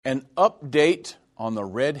An update on the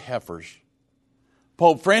red heifers.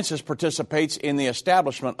 Pope Francis participates in the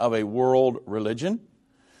establishment of a world religion.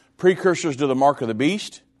 Precursors to the mark of the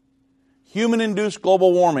beast. Human-induced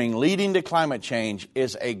global warming leading to climate change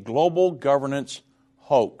is a global governance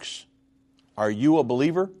hoax. Are you a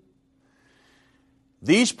believer?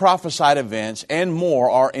 These prophesied events and more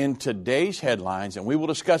are in today's headlines, and we will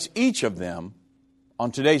discuss each of them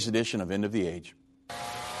on today's edition of End of the Age.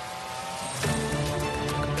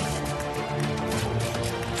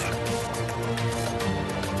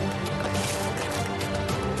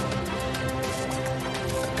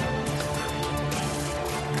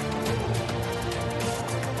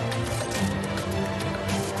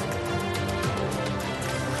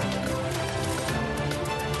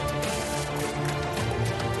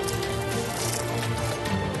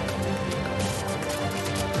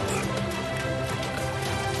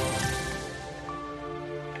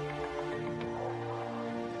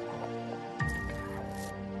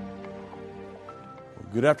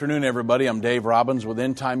 Good afternoon, everybody. I'm Dave Robbins with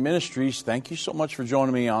End Time Ministries. Thank you so much for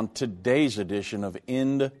joining me on today's edition of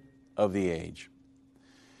End of the Age.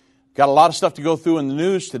 Got a lot of stuff to go through in the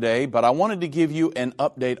news today, but I wanted to give you an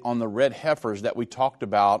update on the red heifers that we talked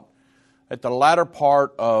about at the latter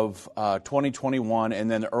part of 2021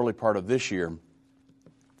 and then the early part of this year.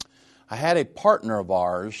 I had a partner of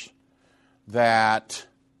ours that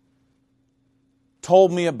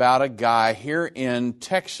told me about a guy here in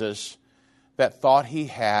Texas that thought he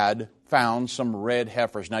had found some red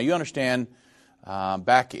heifers. Now, you understand,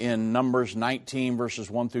 back in Numbers 19,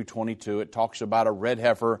 verses 1 through 22, it talks about a red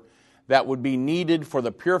heifer that would be needed for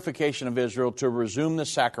the purification of Israel to resume the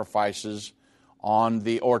sacrifices on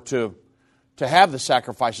the, or to have the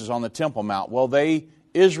sacrifices on the Temple Mount. Well,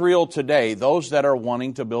 Israel today, those that are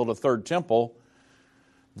wanting to build a third temple,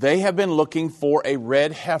 they have been looking for a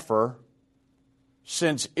red heifer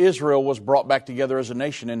since Israel was brought back together as a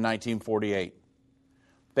nation in 1948.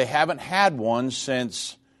 They haven't had one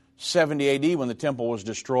since 70 AD when the temple was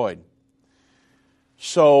destroyed.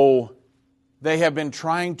 So they have been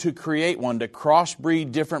trying to create one to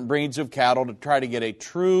crossbreed different breeds of cattle to try to get a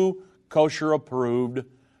true kosher-approved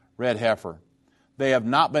red heifer. They have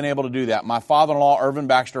not been able to do that. My father-in-law, Irvin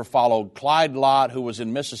Baxter, followed Clyde Lott, who was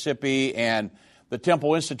in Mississippi, and the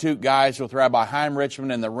Temple Institute guys with Rabbi Chaim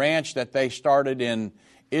Richmond, and the ranch that they started in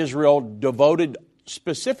Israel devoted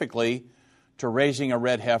specifically to raising a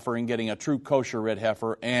red heifer and getting a true kosher red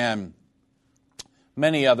heifer, and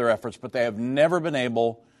many other efforts, but they have never been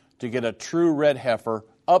able to get a true red heifer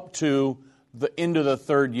up to the end of the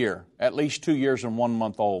third year, at least 2 years and 1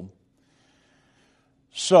 month old.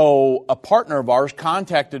 So a partner of ours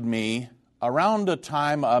contacted me around the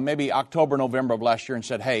time, maybe October, November of last year, and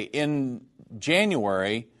said, hey, in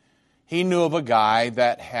January, he knew of a guy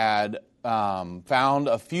that had found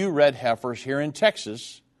a few red heifers here in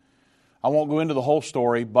Texas. I won't go into the whole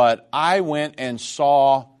story, but I went and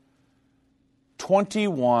saw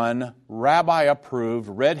 21 rabbi-approved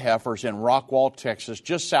red heifers in Rockwall, Texas,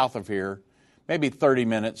 just south of here, maybe 30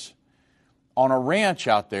 minutes, on a ranch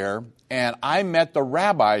out there, and I met the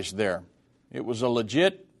rabbis there. It was a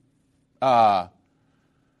legit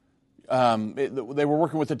they were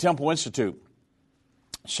working with the Temple Institute.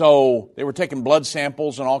 So they were taking blood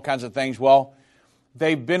samples and all kinds of things. Well,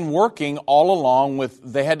 they've been working all along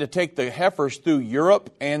they had to take the heifers through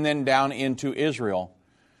Europe and then down into Israel.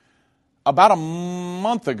 About a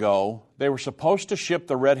month ago, they were supposed to ship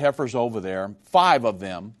the red heifers over there, 5 of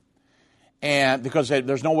them, and because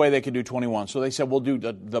there's no way they could do 21. So they said, we'll do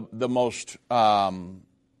the most,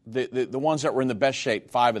 the ones that were in the best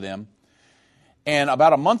shape, 5 of them. And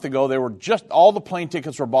about a month ago, they were all the plane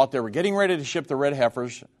tickets were bought. They were getting ready to ship the red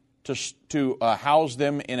heifers to house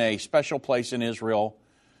them in a special place in Israel.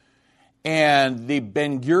 And the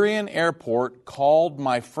Ben Gurion Airport called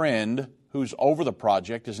my friend who's over the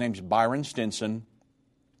project. His name's Byron Stinson.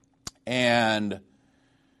 And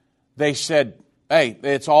they said, hey,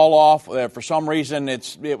 it's all off. For some reason,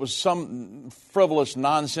 it was some frivolous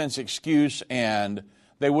nonsense excuse, and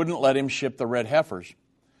they wouldn't let him ship the red heifers.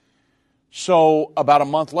 So about a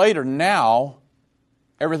month later, now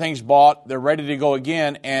everything's bought, they're ready to go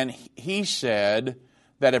again, and he said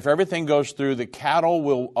that if everything goes through, the cattle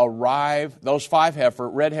will arrive, those 5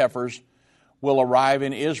 red heifers will arrive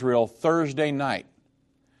in Israel Thursday night.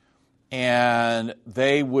 And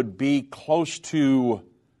they would be close to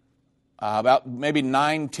about maybe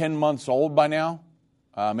 9-10 months old by now,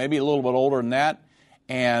 maybe a little bit older than that.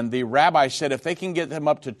 And the rabbi said if they can get them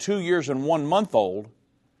up to 2 years and 1 month old,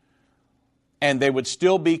 and they would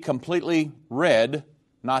still be completely red,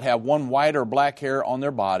 not have one white or black hair on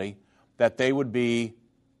their body, that they would be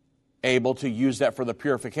able to use that for the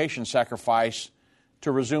purification sacrifice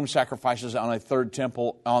to resume sacrifices on a third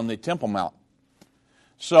temple on the Temple Mount.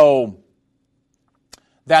 So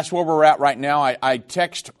that's where we're at right now. I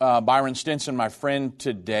text Byron Stinson, my friend,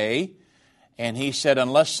 today, and he said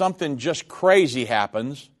unless something just crazy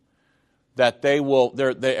happens, that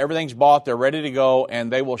everything's bought, they're ready to go,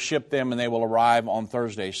 and they will ship them and they will arrive on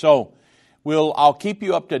Thursday. So I'll keep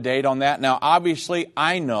you up to date on that. Now, obviously,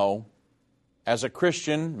 I know as a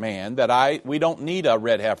Christian man that we don't need a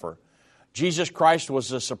red heifer. Jesus Christ was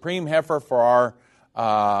the supreme heifer for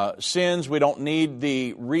our sins. We don't need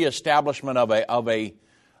the reestablishment of a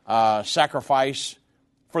sacrifice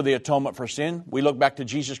for the atonement for sin. We look back to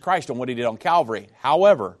Jesus Christ and what He did on Calvary.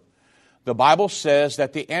 However, the Bible says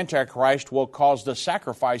that the Antichrist will cause the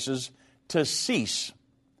sacrifices to cease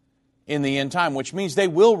in the end time, which means they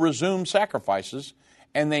will resume sacrifices,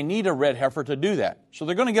 and they need a red heifer to do that. So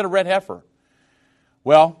they're going to get a red heifer.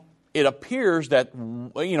 Well, it appears that,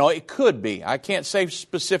 it could be. I can't say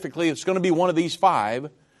specifically it's going to be one of these 5,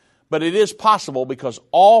 but it is possible because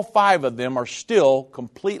all 5 of them are still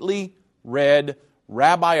completely red,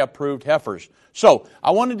 rabbi-approved heifers. So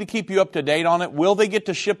I wanted to keep you up to date on it. Will they get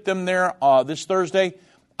to ship them there this Thursday?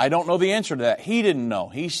 I don't know the answer to that. He didn't know.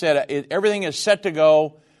 He said everything is set to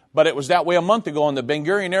go, but it was that way a month ago, and the Ben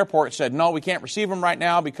Gurion Airport said, no, we can't receive them right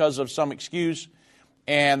now because of some excuse.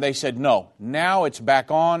 And they said, no, now it's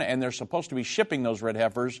back on, and they're supposed to be shipping those red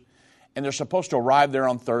heifers, and they're supposed to arrive there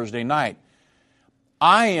on Thursday night.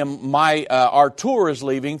 Our tour is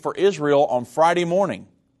leaving for Israel on Friday morning.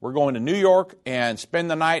 We're going to New York and spend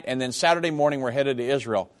the night, and then Saturday morning we're headed to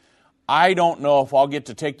Israel. I don't know if I'll get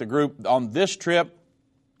to take the group on this trip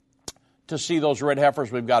to see those red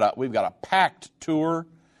heifers. We've got a packed tour.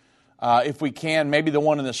 If we can, maybe the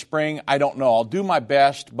one in the spring. I don't know. I'll do my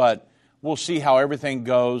best, but we'll see how everything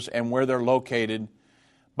goes and where they're located.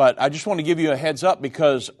 But I just want to give you a heads up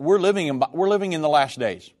because we're living in the last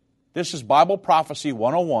days. This is Bible Prophecy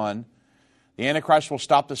 101. The Antichrist will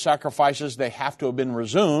stop the sacrifices. They have to have been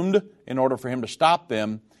resumed in order for him to stop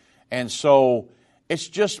them. And so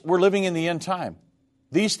we're living in the end time.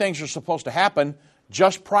 These things are supposed to happen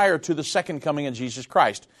just prior to the second coming of Jesus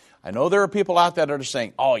Christ. I know there are people out there that are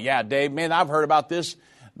saying, oh yeah, Dave, man, I've heard about this.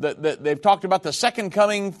 They've talked about the second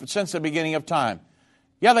coming since the beginning of time.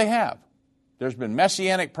 Yeah, they have. There's been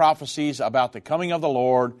messianic prophecies about the coming of the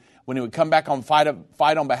Lord, when He would come back and fight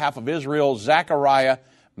on behalf of Israel. Zechariah,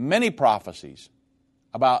 many prophecies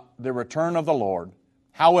about the return of the Lord.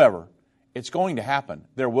 However, it's going to happen.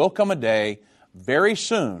 There will come a day very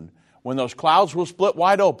soon when those clouds will split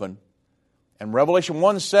wide open, and Revelation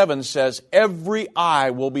 1:7 says, every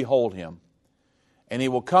eye will behold Him. And He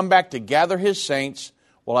will come back to gather His saints.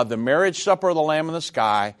 We'll have the marriage supper of the Lamb in the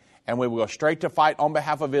sky, and we will go straight to fight on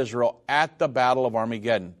behalf of Israel at the Battle of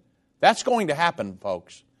Armageddon. That's going to happen,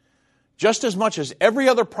 folks. Just as much as every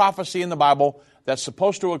other prophecy in the Bible that's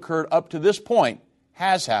supposed to occur up to this point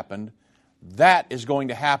has happened, that is going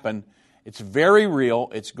to happen. It's very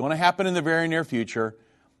real. It's going to happen in the very near future,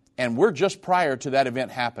 and we're just prior to that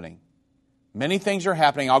event happening. Many things are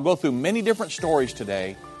happening. I'll go through many different stories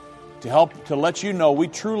today to let you know we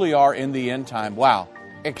truly are in the end time. Wow,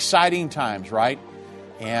 exciting times, right?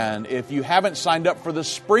 And if you haven't signed up for the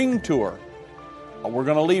spring tour, we're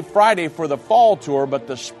going to leave Friday for the fall tour, but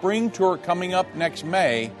the spring tour coming up next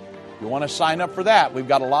May, you want to sign up for that. We've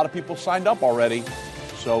got a lot of people signed up already.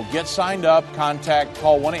 So get signed up,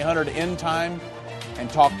 call 1-800-END-TIME and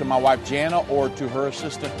talk to my wife Jana or to her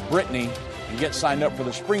assistant Brittany and get signed up for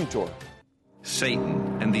the spring tour.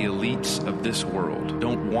 Satan and the elites of this world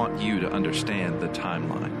don't want you to understand the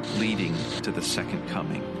timeline leading to the second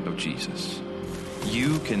coming of Jesus.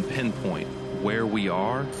 You can pinpoint where we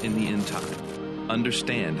are in the end time,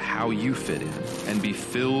 understand how you fit in, and be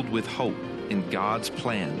filled with hope in God's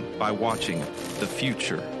plan by watching The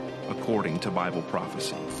Future According to Bible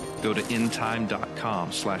Prophecy. Go to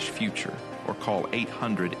endtime.com/future or call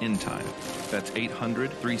 800-END-TIME. That's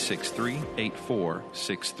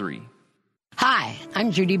 800-363-8463. Hi,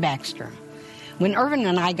 I'm Judy Baxter. When Irvin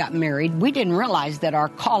and I got married, we didn't realize that our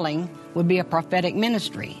calling would be a prophetic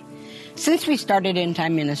ministry. Since we started End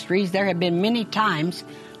Time Ministries, there have been many times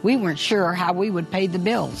we weren't sure how we would pay the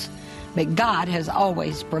bills, but God has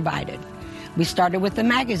always provided. We started with a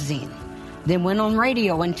magazine, then went on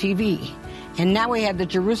radio and TV, and now we have the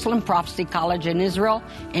Jerusalem Prophecy College in Israel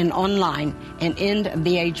and online and End of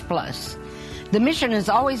the Age Plus. The mission has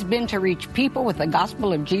always been to reach people with the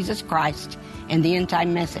gospel of Jesus Christ and the end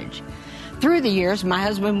time message. Through the years, my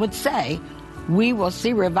husband would say, we will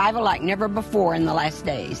see revival like never before in the last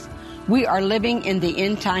days. We are living in the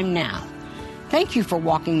end time now. Thank you for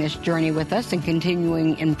walking this journey with us and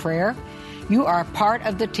continuing in prayer. You are a part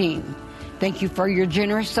of the team. Thank you for your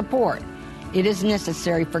generous support. It is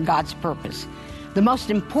necessary for God's purpose. The most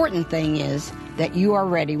important thing is that you are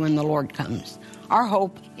ready when the Lord comes. Our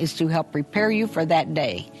hope is to help prepare you for that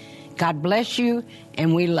day. God bless you,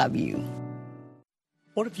 and we love you.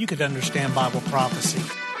 What if you could understand Bible prophecy?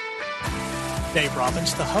 Dave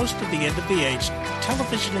Robbins, the host of the End of the Age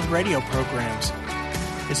television and radio programs,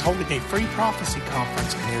 is holding a free prophecy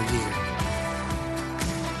conference near you.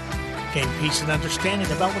 Gain peace and understanding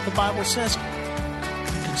about what the Bible says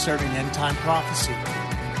concerning end-time prophecy.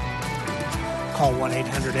 Call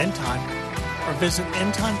 1-800-END-TIME or visit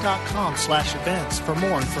endtime.com/events for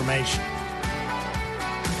more information.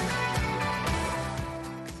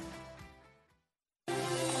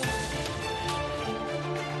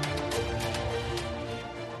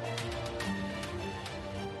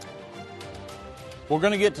 We're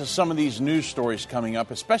going to get to some of these news stories coming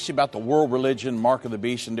up, especially about the world religion, mark of the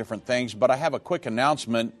beast, and different things. But I have a quick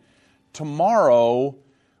announcement. Tomorrow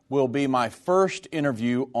will be my first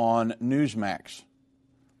interview on Newsmax.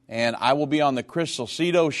 And I will be on the Chris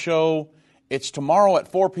Salcido Show. It's tomorrow at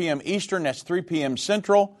 4 p.m. Eastern. That's 3 p.m.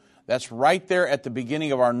 Central. That's right there at the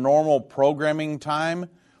beginning of our normal programming time.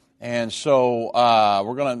 And so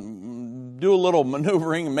we're going to do a little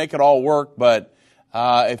maneuvering and make it all work. But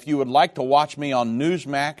if you would like to watch me on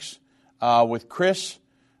Newsmax with Chris,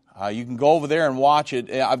 you can go over there and watch it.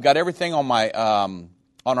 I've got everything on my on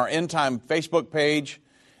our End Time Facebook page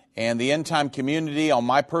and the End Time community on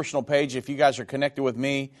my personal page if you guys are connected with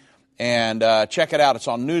me. And check it out. It's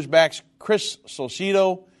on Newsmax, Chris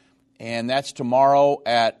Salcido, and that's tomorrow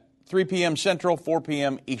at 3 p.m. Central, 4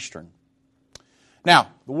 p.m. Eastern. Now,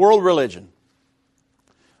 the world religion.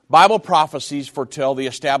 Bible prophecies foretell the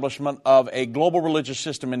establishment of a global religious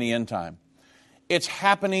system in the end time. It's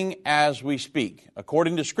happening as we speak.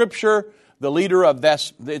 According to Scripture, the leader of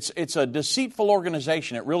this, it's a deceitful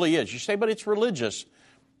organization. It really is. You say, but it's religious.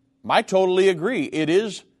 I totally agree. It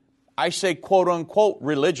is, I say, quote unquote,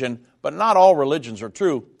 religion, but not all religions are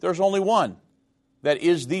true. There's only one that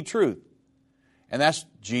is the truth, and that's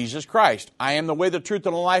Jesus Christ. I am the way, the truth,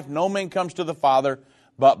 and the life. No man comes to the Father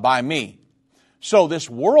but by me. So this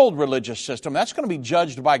world religious system, that's going to be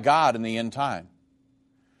judged by God in the end time.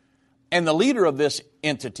 And the leader of this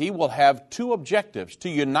entity will have two objectives: to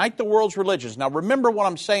unite the world's religions. Now remember what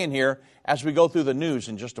I'm saying here as we go through the news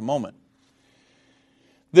in just a moment.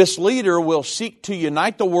 This leader will seek to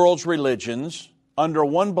unite the world's religions under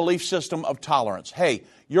one belief system of tolerance. Hey,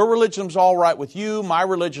 your religion's all right with you, my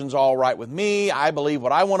religion's all right with me, I believe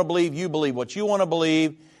what I want to believe, you believe what you want to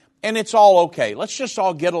believe, and it's all okay. Let's just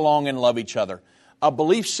all get along and love each other. A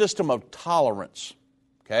belief system of tolerance,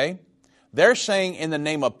 okay? They're saying in the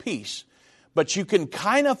name of peace, but you can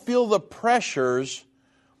kind of feel the pressures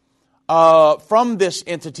from this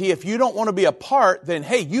entity. If you don't want to be a part, then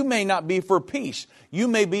hey, you may not be for peace. You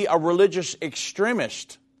may be a religious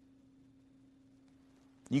extremist.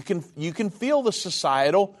 You can feel the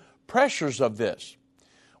societal pressures of this.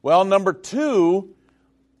 Well, number two,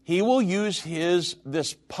 he will use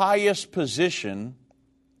this pious position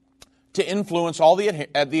to influence all the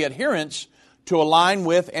adherents to align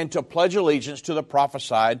with and to pledge allegiance to the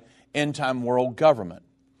prophesied end-time world government.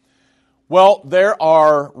 Well, there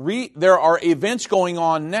are events going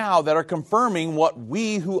on now that are confirming what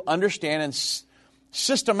we who understand and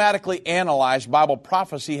systematically analyze Bible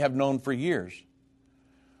prophecy have known for years.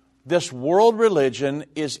 This world religion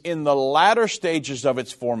is in the latter stages of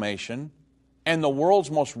its formation, and the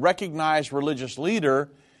world's most recognized religious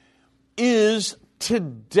leader is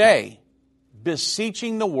today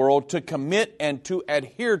beseeching the world to commit and to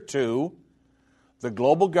adhere to the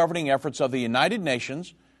global governing efforts of the United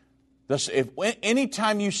Nations.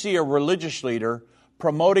 Anytime you see a religious leader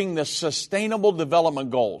promoting the Sustainable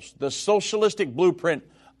Development Goals, the socialistic blueprint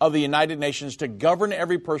of the United Nations to govern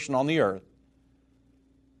every person on the earth,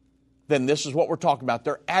 then this is what we're talking about.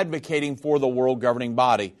 They're advocating for the world governing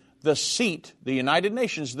body, the seat, the United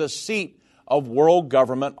Nations, the seat of world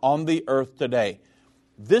government on the earth today.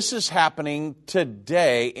 This is happening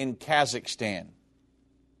today in Kazakhstan.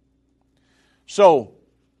 So,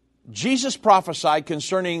 Jesus prophesied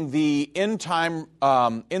concerning the end time,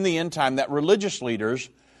 in the end time, that religious leaders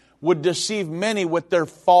would deceive many with their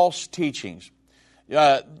false teachings.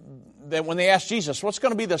 That when they asked Jesus, what's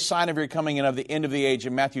going to be the sign of your coming and of the end of the age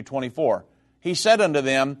in Matthew 24? He said unto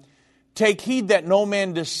them, take heed that no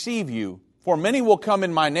man deceive you, for many will come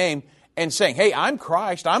in my name and saying, hey, I'm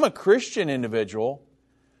Christ, I'm a Christian individual,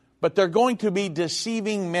 but they're going to be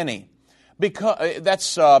deceiving many. Because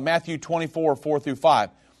that's Matthew 24, 4 through 5.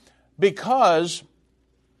 Because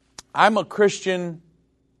I'm a Christian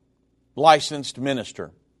licensed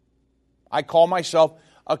minister. I call myself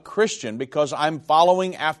a Christian because I'm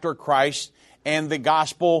following after Christ and the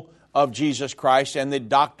gospel of Jesus Christ and the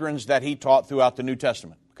doctrines that He taught throughout the New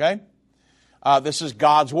Testament. Okay? This is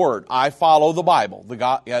God's Word. I follow the Bible,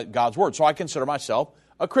 God's Word. So I consider myself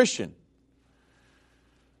a Christian.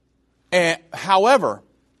 However,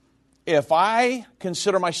 if I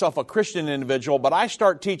consider myself a Christian individual, but I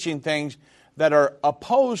start teaching things that are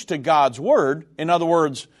opposed to God's Word, in other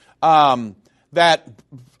words, that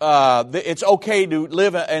it's okay to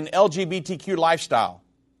live an LGBTQ lifestyle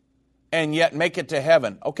and yet make it to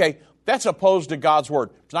heaven. Okay, that's opposed to God's Word.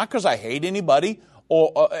 It's not because I hate anybody,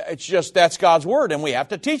 or it's just that's God's Word, and we have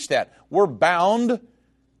to teach that. We're bound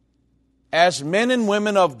as men and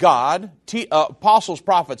women of God, apostles,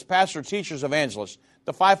 prophets, pastors, teachers, evangelists,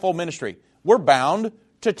 the fivefold ministry. We're bound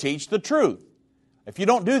to teach the truth. If you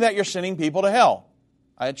don't do that, you're sending people to hell.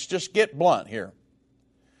 Let's just get blunt here.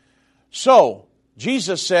 So,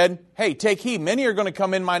 Jesus said, hey, take heed. Many are going to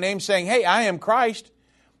come in my name saying, hey, I am Christ,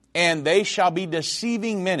 and they shall be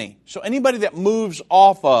deceiving many. So anybody that moves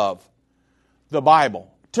off of the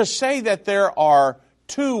Bible, to say that there are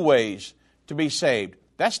two ways to be saved,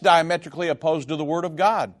 that's diametrically opposed to the Word of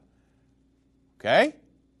God. Okay?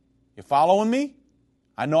 You following me?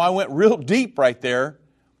 I know I went real deep right there,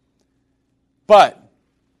 but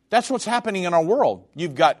that's what's happening in our world.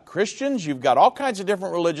 You've got Christians, you've got all kinds of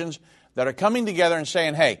different religions that are coming together and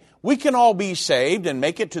saying, hey, we can all be saved and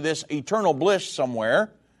make it to this eternal bliss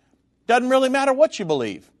somewhere. Doesn't really matter what you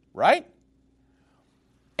believe, right?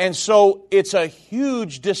 And so it's a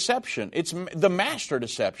huge deception. It's the master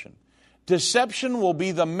deception. Deception will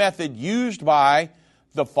be the method used by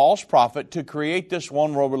the false prophet to create this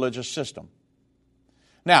one world religious system.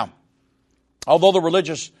 Now, although the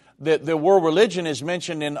word religion is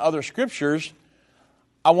mentioned in other scriptures,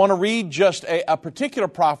 I want to read just a particular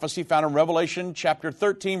prophecy found in Revelation chapter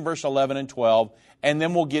 13, verse 11 and 12, and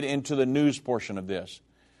then we'll get into the news portion of this.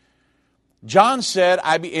 John said,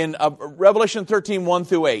 in Revelation 13, 1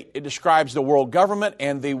 through 8, it describes the world government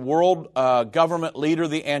and the world government leader,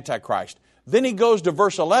 the Antichrist. Then he goes to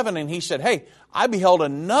verse 11 and he said, hey, I beheld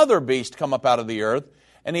another beast come up out of the earth,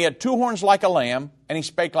 and he had two horns like a lamb, and he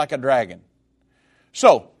spake like a dragon.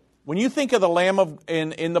 So, when you think of the Lamb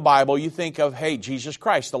in the Bible, you think of, hey, Jesus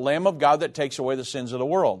Christ, the Lamb of God that takes away the sins of the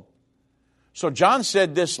world. So John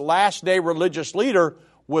said this last day religious leader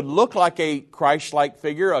would look like a Christ-like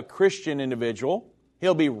figure, a Christian individual.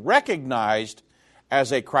 He'll be recognized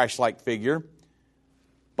as a Christ-like figure.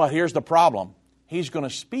 But here's the problem. He's going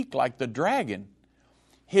to speak like the dragon.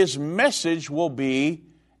 His message will be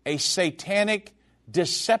a satanic,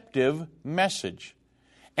 deceptive message.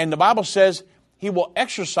 And the Bible says he will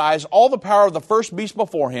exercise all the power of the first beast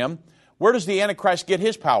before him. Where does the Antichrist get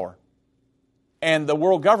his power? And the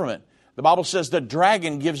world government. The Bible says the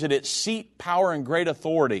dragon gives it its seat, power, and great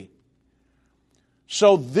authority.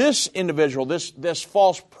 So this individual, this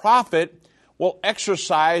false prophet, will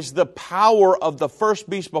exercise the power of the first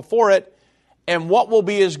beast before it. And what will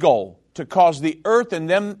be his goal? To cause the earth and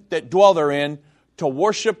them that dwell therein to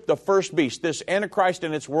worship the first beast, this Antichrist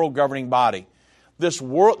and its world governing body. This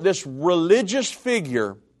religious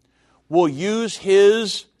figure will use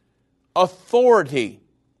his authority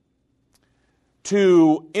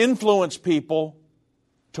to influence people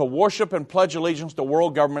to worship and pledge allegiance to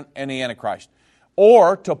world government and the Antichrist,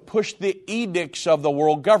 or to push the edicts of the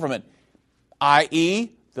world government,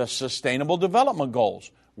 i.e., the Sustainable Development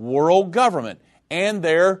Goals, world government, and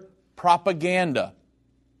their propaganda.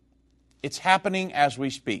 It's happening as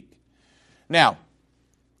we speak. Now,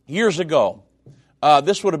 years ago,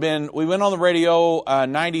 this would have been, we went on the radio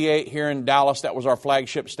 98 here in Dallas. That was our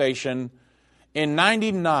flagship station. In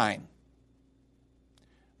 99,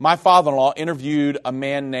 my father-in-law interviewed a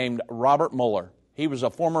man named Robert Mueller. He was a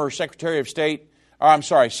former Secretary of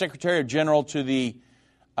General to the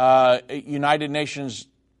United Nations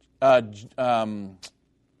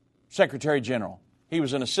Secretary General. He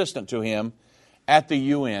was an assistant to him at the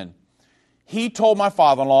UN. He told my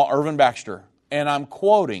father-in-law, Irvin Baxter, and I'm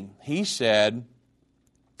quoting, he said,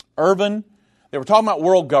 Irvin, they were talking about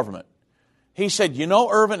world government. He said, you know,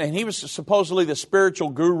 Irvin, and he was supposedly the spiritual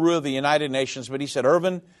guru of the United Nations, but he said,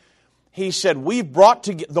 Irvin, he said, we've brought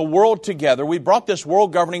the world together. We brought this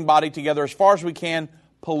world governing body together as far as we can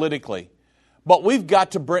politically. But we've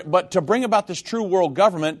got to bring about this true world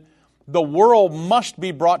government, the world must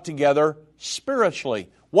be brought together spiritually.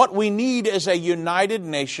 What we need is a united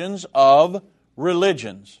nations of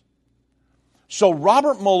religions. So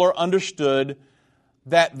Robert Mueller understood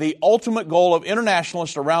that the ultimate goal of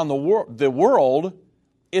internationalists around the world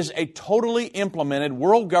is a totally implemented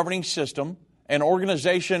world governing system, an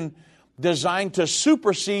organization designed to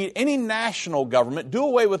supersede any national government, do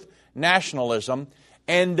away with nationalism,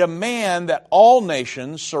 and demand that all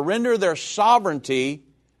nations surrender their sovereignty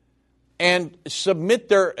and submit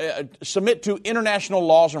to international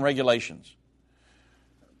laws and regulations.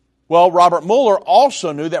 Well, Robert Mueller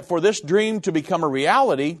also knew that for this dream to become a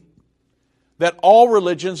reality, that all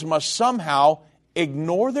religions must somehow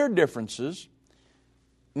ignore their differences.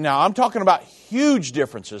 Now, I'm talking about huge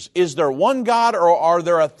differences. Is there one God or are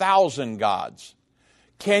there 1,000 gods?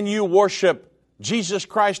 Can you worship Jesus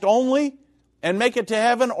Christ only and make it to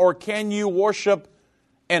heaven, or can you worship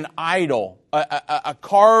an idol, a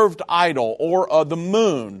carved idol, or the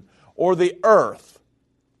moon, or the earth,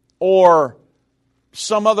 or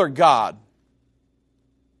some other god?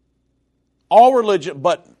 All religion,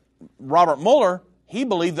 but Robert Mueller, he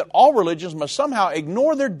believed that all religions must somehow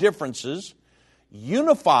ignore their differences,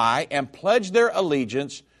 unify, and pledge their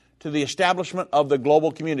allegiance to the establishment of the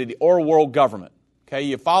global community or world government. Okay,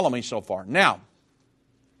 you follow me so far? Now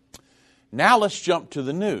let's jump to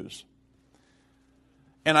the news.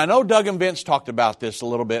 And I know Doug and Vince talked about this a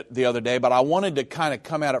little bit the other day, but I wanted to kind of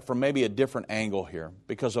come at it from maybe a different angle here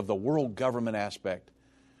because of the world government aspect.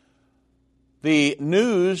 The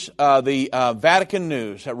news, Vatican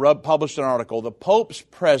News, published an article. The Pope's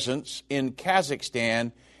presence in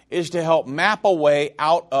Kazakhstan is to help map a way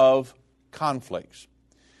out of conflicts.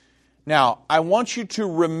 Now, I want you to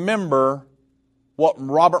remember what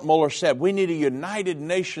Robert Mueller said. We need a United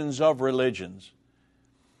Nations of religions.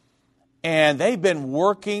 And they've been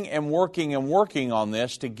working and working and working on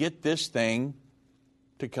this to get this thing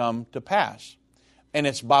to come to pass. And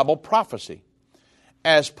it's Bible prophecy.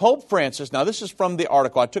 As Pope Francis, now this is from the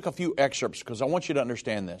article, I took a few excerpts because I want you to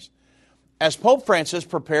understand this. As Pope Francis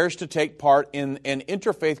prepares to take part in an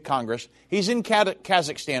interfaith congress, he's in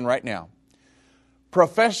Kazakhstan right now.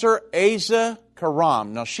 Professor Asa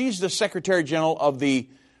Karam, now she's the Secretary General of the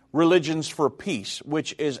Religions for Peace,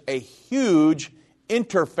 which is a huge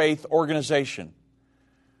interfaith organization.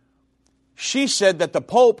 She said that the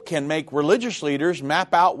Pope can make religious leaders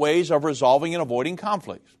map out ways of resolving and avoiding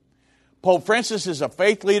conflicts. Pope Francis is a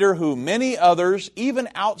faith leader who many others, even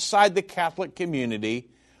outside the Catholic community,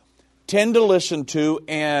 tend to listen to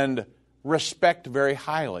and respect very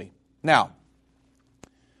highly. Now,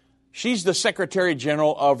 she's the Secretary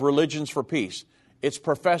General of Religions for Peace. It's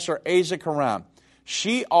Professor Asa Karam.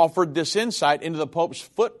 She offered this insight into the Pope's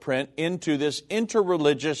footprint into this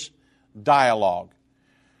interreligious dialogue.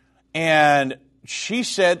 And she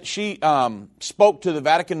said, she spoke to the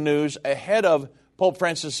Vatican News ahead of Pope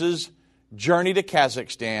Francis's journey to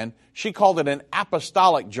Kazakhstan. She called it an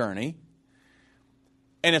apostolic journey.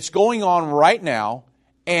 And it's going on right now.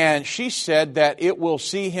 And she said that it will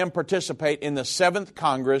see him participate in the 7th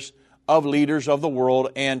Congress of Leaders of the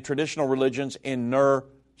World and Traditional Religions in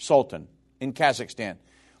Nur-Sultan in Kazakhstan.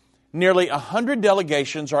 Nearly 100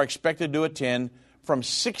 delegations are expected to attend from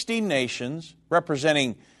 60 nations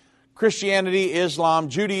representing Christianity, Islam,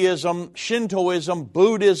 Judaism, Shintoism,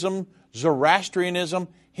 Buddhism, Zoroastrianism,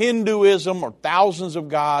 Hinduism, or thousands of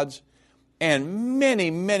gods, and many,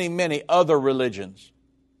 many, many other religions.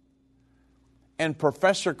 And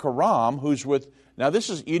Professor Karam, who's with, now this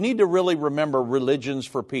is, you need to really remember Religions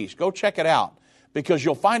for Peace. Go check it out, because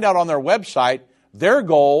you'll find out on their website, their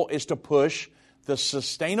goal is to push the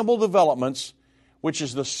sustainable developments, which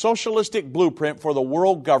is the socialistic blueprint for the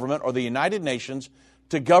world government or the United Nations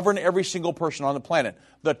to govern every single person on the planet.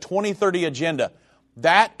 The 2030 Agenda.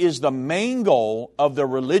 That is the main goal of the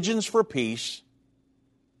Religions for Peace.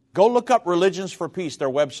 Go look up Religions for Peace, their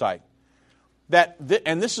website.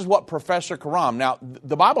 And this is what Professor Karam. Now,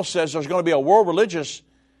 the Bible says there's going to be a world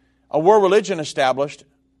religion established,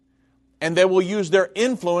 and they will use their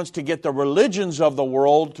influence to get the religions of the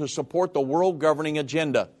world to support the world governing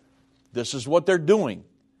agenda. This is what they're doing.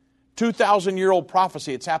 2,000-year-old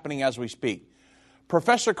prophecy. It's happening as we speak.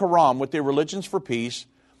 Professor Karam with the Religions for Peace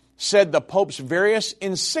said the Pope's various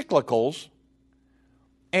encyclicals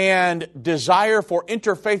and desire for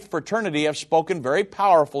interfaith fraternity have spoken very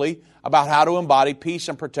powerfully about how to embody peace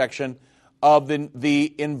and protection of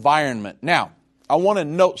the environment. Now, I want to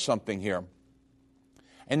note something here.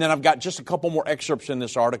 And then I've got just a couple more excerpts in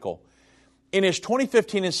this article. In his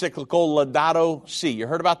 2015 encyclical, Laudato Si, you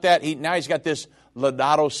heard about that? Now he's got this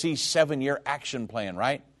Laudato Si 7-year action plan,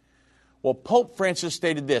 right? Well, Pope Francis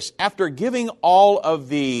stated this: after giving all of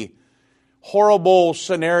the horrible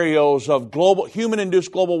scenarios of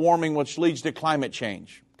human-induced global warming which leads to climate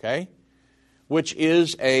change, okay, which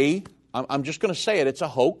is I'm just going to say it, it's a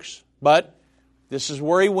hoax, but this is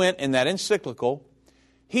where he went in that encyclical.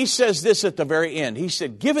 he says this at the very end. He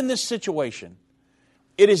said, given this situation,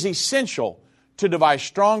 it is essential to devise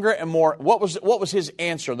stronger and more. What was his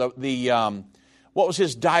answer? What was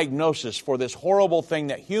his diagnosis for this horrible thing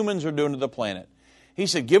that humans are doing to the planet? He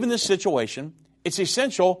said, given this situation, it's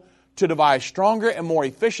essential to devise stronger and more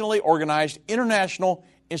efficiently organized international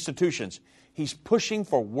institutions. He's pushing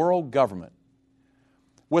for world government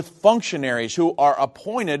with functionaries who are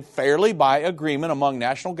appointed fairly by agreement among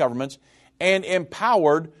national governments and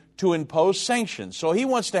empowered to impose sanctions. So he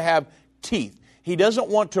wants to have teeth. He doesn't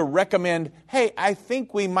want to recommend, hey, I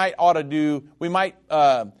think we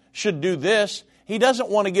should do this. He doesn't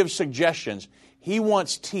want to give suggestions. He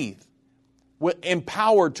wants teeth,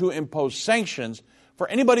 empowered to impose sanctions for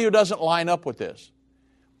anybody who doesn't line up with this.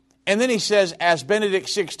 And then he says, as Benedict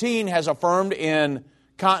XVI has affirmed in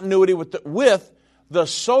continuity with the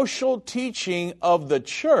social teaching of the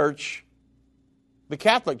church, the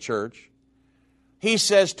Catholic Church, he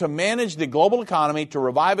says to manage the global economy, to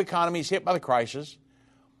revive economies hit by the crisis,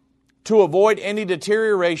 to avoid any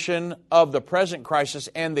deterioration of the present crisis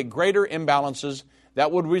and the greater imbalances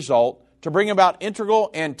that would result, to bring about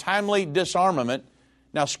integral and timely disarmament.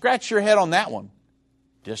 Now scratch your head on that one.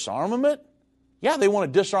 Disarmament? Yeah, they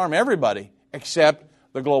want to disarm everybody except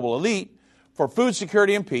the global elite for food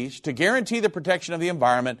security and peace, to guarantee the protection of the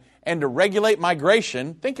environment, and to regulate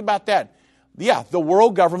migration. Think about that. Yeah, the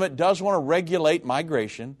world government does want to regulate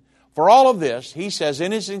migration. For all of this, he says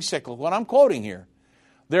in his encyclical, and I'm quoting here,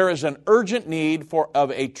 there is an urgent need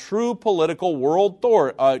of a true world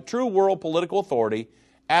political authority,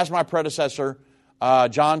 as my predecessor,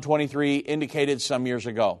 John 23, indicated some years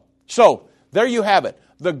ago. So, there you have it.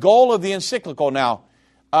 The goal of the encyclical. Now,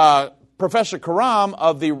 Professor Karam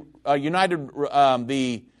of the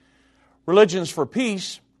the Religions for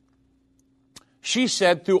Peace, she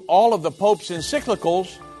said through all of the Pope's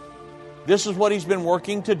encyclicals, this is what he's been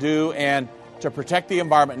working to do and to protect the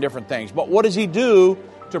environment and different things. But what does he do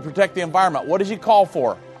to protect the environment? What does he call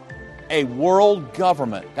for? A world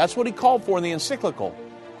government. That's what he called for in the encyclical.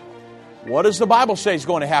 What does the Bible say is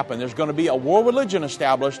going to happen? There's going to be a world religion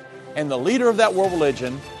established, and the leader of that world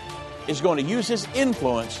religion is going to use his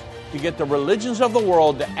influence to get the religions of the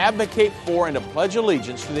world to advocate for and to pledge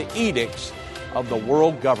allegiance to the edicts of the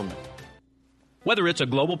world government. Whether it's a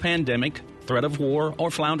global pandemic, threat of war,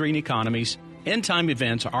 or floundering economies, end-time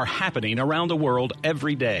events are happening around the world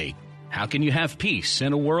every day. How can you have peace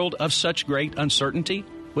in a world of such great uncertainty?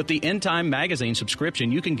 With the End Time magazine subscription,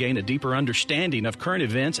 you can gain a deeper understanding of current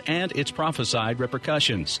events and its prophesied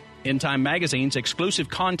repercussions. End Time magazine's exclusive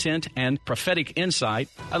content and prophetic insight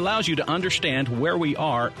allows you to understand where we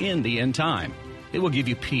are in the end time. It will give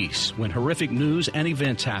you peace when horrific news and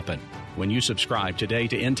events happen. When you subscribe today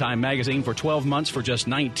to End Time magazine for 12 months for just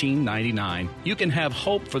 $19.99, you can have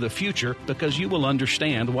hope for the future because you will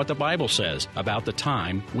understand what the Bible says about the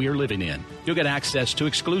time we are living in. You'll get access to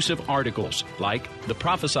exclusive articles like the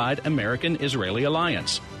Prophesied American-Israeli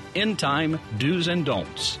Alliance, End Time Do's and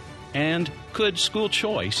Don'ts, and Could School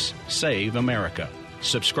Choice Save America?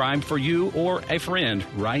 Subscribe for you or a friend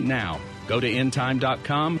right now. Go to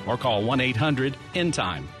endtime.com or call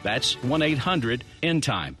 1-800-END-TIME. That's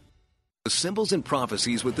 1-800-END-TIME. The symbols and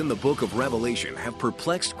prophecies within the book of Revelation have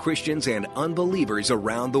perplexed Christians and unbelievers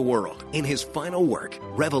around the world. In his final work,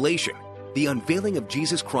 Revelation, The Unveiling of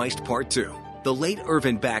Jesus Christ Part 2, the late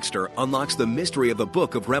Irvin Baxter unlocks the mystery of the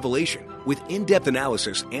book of Revelation with in-depth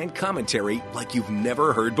analysis and commentary like you've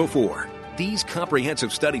never heard before. These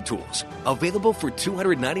comprehensive study tools, available for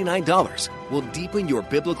 $299, will deepen your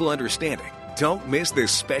biblical understanding. Don't miss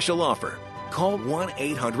this special offer. Call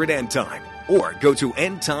 1-800-END-TIME or go to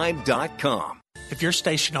endtime.com. If your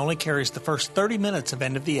station only carries the first 30 minutes of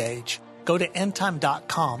End of the Age, go to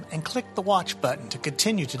endtime.com and click the watch button to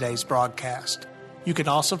continue today's broadcast. You can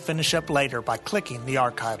also finish up later by clicking the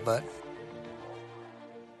archive button.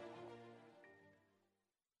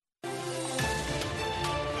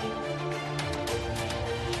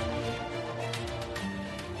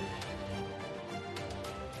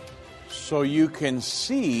 So you can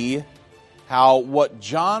see how what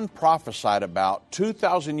John prophesied about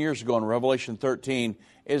 2,000 years ago in Revelation 13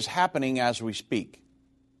 is happening as we speak.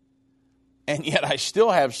 And yet I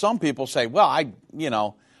still have some people say, well,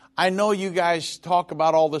 I know you guys talk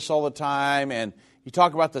about all this all the time, and you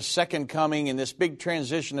talk about the second coming and this big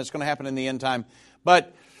transition that's going to happen in the end time,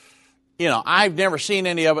 but, I've never seen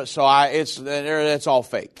any of it, so it's all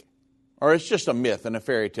fake. Or it's just a myth and a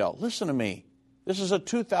fairy tale. Listen to me. This is a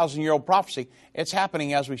 2,000-year-old prophecy. It's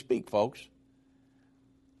happening as we speak, folks.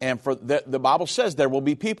 And for the Bible says there will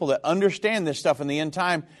be people that understand this stuff in the end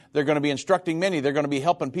time. They're going to be instructing many. They're going to be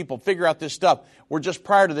helping people figure out this stuff. We're just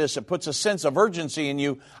prior to this. It puts a sense of urgency in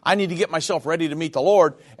you. I need to get myself ready to meet the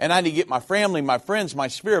Lord, and I need to get my family, my friends, my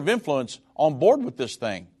sphere of influence on board with this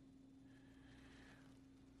thing.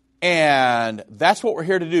 And that's what we're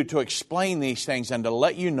here to do, to explain these things and to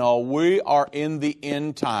let you know we are in the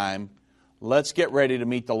end time. Let's get ready to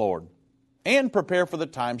meet the Lord and prepare for the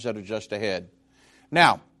times that are just ahead.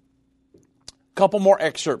 Now, a couple more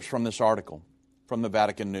excerpts from this article from the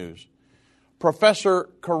Vatican News. Professor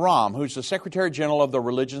Karam, who's the Secretary General of the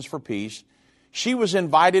Religions for Peace, she was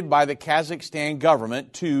invited by the Kazakhstan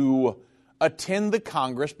government to attend the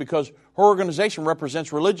Congress because her organization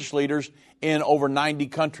represents religious leaders in over 90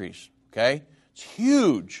 countries. Okay? It's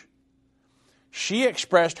huge. She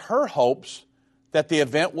expressed her hopes that the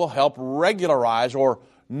event will help regularize or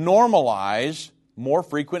normalize more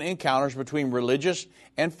frequent encounters between religious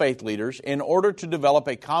and faith leaders in order to develop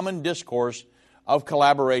a common discourse of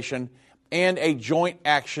collaboration and a joint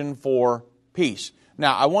action for peace.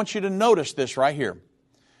 Now, I want you to notice this right here,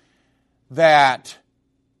 that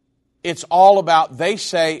it's all about, they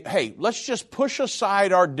say, hey, let's just push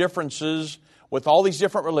aside our differences with all these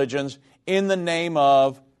different religions in the name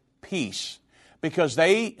of peace. Because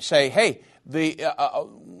they say, hey,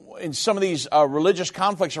 in some of these religious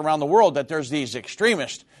conflicts around the world, that there's these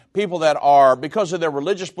extremists, people that are, because of their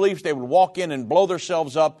religious beliefs, they would walk in and blow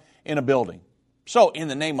themselves up in a building. So, in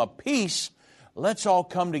the name of peace, let's all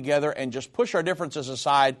come together and just push our differences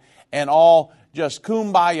aside and all just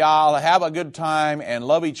kumbaya, have a good time and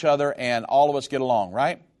love each other and all of us get along,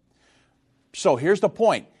 right? So, here's the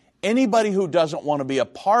point. Anybody who doesn't want to be a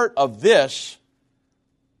part of this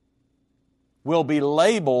will be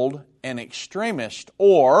labeled an extremist,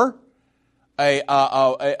 or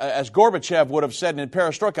as Gorbachev would have said in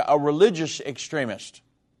Perestroika, a religious extremist.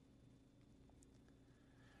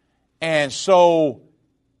 And so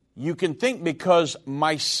you can think, because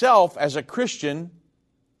myself as a Christian,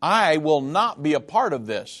 I will not be a part of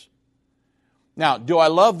this. Now, do I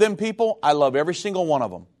love them people? I love every single one of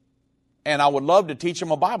them. And I would love to teach them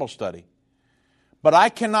a Bible study. But I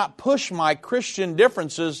cannot push my Christian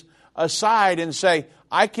differences aside and say,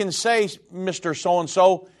 I can say, Mr.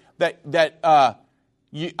 So-and-so, that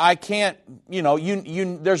I can't,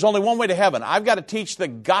 there's only one way to heaven. I've got to teach the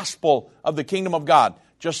gospel of the kingdom of God,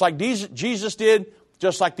 just like Jesus did,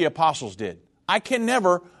 just like the apostles did. I can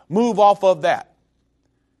never move off of that.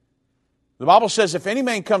 The Bible says, if any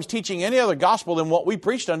man comes teaching any other gospel than what we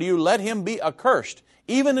preached unto you, let him be accursed.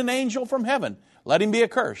 Even an angel from heaven, let him be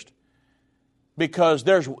accursed. Because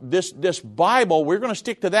there's this Bible, we're going to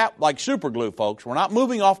stick to that like super glue, folks. We're not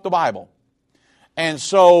moving off the Bible. And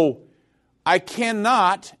so I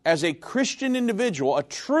cannot, as a Christian individual, a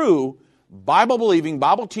true Bible-believing,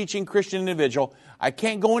 Bible-teaching Christian individual, I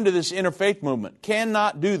can't go into this interfaith movement.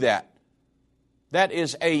 Cannot do that. That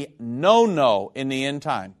is a no-no in the end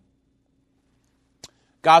time.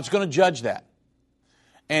 God's going to judge that.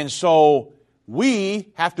 And so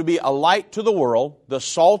we have to be a light to the world, the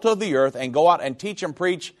salt of the earth, and go out and teach and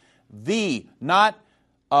preach not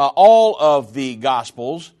all of the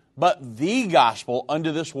Gospels, but the gospel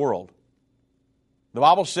unto this world. The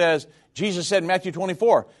Bible says, Jesus said in Matthew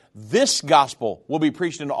 24, this gospel will be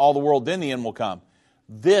preached into all the world, then the end will come.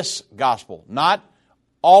 This gospel, not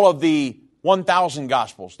all of the 1,000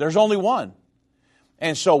 gospels. There's only one.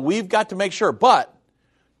 And so we've got to make sure, but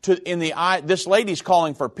this lady's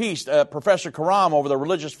calling for peace, Professor Karam over the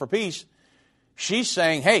Religious for Peace, she's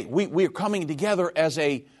saying, hey, we are coming together as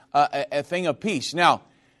a thing of peace. Now,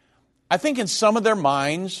 I think in some of their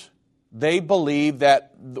minds, they believe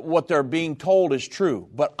that what they're being told is true.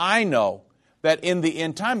 But I know that in the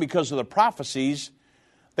end time, because of the prophecies,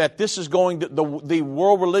 that this is going to, the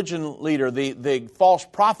world religion leader, the false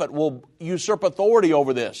prophet will usurp authority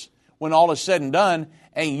over this when all is said and done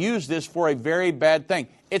and use this for a very bad thing.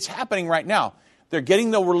 It's happening right now. They're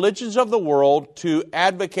getting the religions of the world to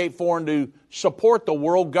advocate for and to support the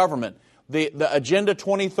world government, the Agenda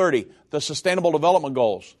 2030, the Sustainable Development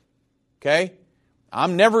Goals. Okay?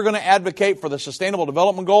 I'm never going to advocate for the Sustainable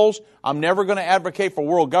Development Goals. I'm never going to advocate for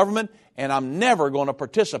world government. And I'm never going to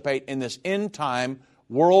participate in this end-time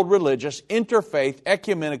world religious, interfaith,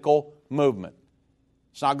 ecumenical movement.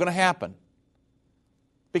 It's not going to happen.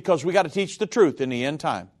 Because we got to teach the truth in the end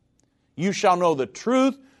time. You shall know the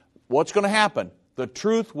truth. What's going to happen? The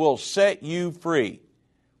truth will set you free.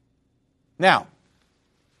 Now,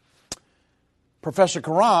 Professor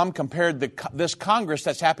Karam compared this Congress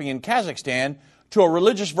that's happening in Kazakhstan to a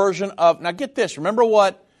religious version of, now get this, remember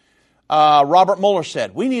what Robert Mueller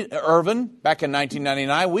said, Irvin, back in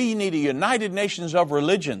 1999, we need a United Nations of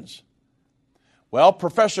religions. Well,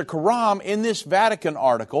 Professor Karam, in this Vatican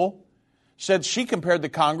article, said she compared the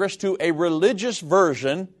Congress to a religious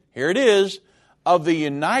version, here it is, of the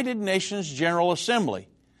United Nations General Assembly,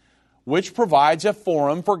 which provides a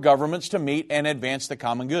forum for governments to meet and advance the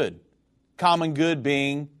common good. Common good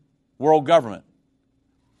being world government.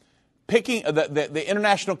 Picking the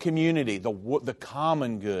international community, the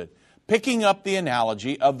common good. Picking up the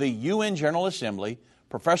analogy of the UN General Assembly,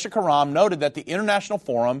 Professor Karam noted that the international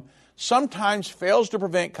forum sometimes fails to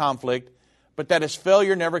prevent conflict, but that its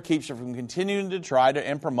failure never keeps it from continuing to try to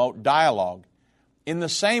and promote dialogue. In the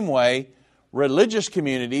same way, religious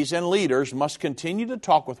communities and leaders must continue to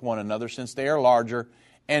talk with one another since they are larger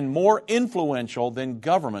and more influential than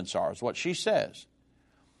governments are, is what she says.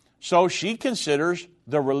 So she considers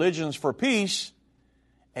the Religions for Peace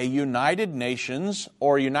a United Nations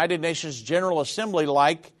or United Nations General Assembly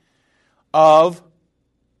like of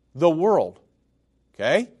the world.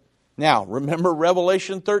 Okay? Now, remember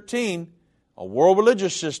Revelation 13, a world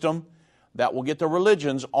religious system that will get the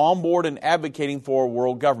religions on board and advocating for a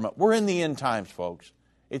world government. We're in the end times, folks.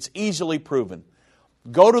 It's easily proven.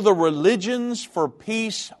 Go to the Religions for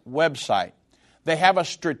Peace website. They have a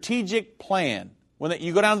strategic plan. When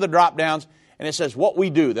you go down to the drop downs and it says what we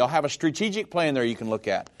do, they'll have a strategic plan there you can look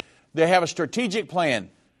at. They have a strategic plan,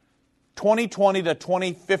 2020 to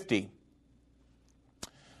 2050.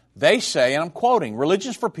 They say, and I'm quoting,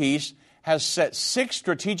 Religions for Peace has set 6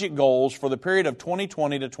 strategic goals for the period of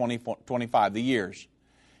 2020 to 2025, the years.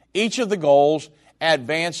 Each of the goals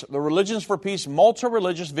advance the Religions for Peace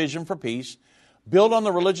multi-religious vision for peace, build on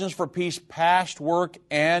the Religions for Peace past work,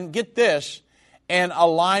 and get this, and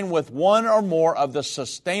align with one or more of the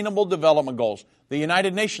Sustainable Development Goals, the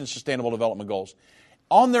United Nations Sustainable Development Goals.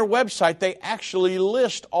 On their website, they actually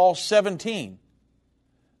list all 17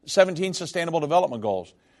 Sustainable Development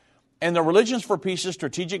Goals. And the Religions for Peace's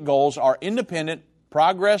strategic goals are independent,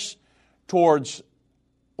 progress towards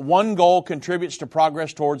one goal contributes to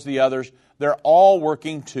progress towards the others. They're all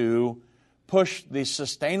working to push the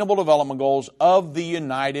Sustainable Development Goals of the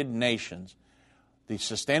United Nations. The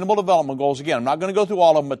Sustainable Development Goals, again, I'm not going to go through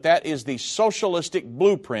all of them, but that is the socialistic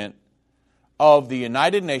blueprint of the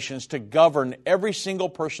United Nations to govern every single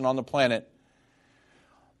person on the planet.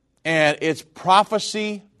 And it's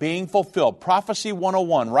prophecy being fulfilled. Prophecy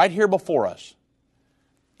 101, right here before us.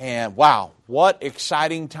 And wow, what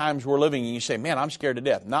exciting times we're living in. You say, man, I'm scared to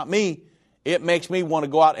death. Not me. It makes me want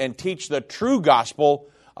to go out and teach the true gospel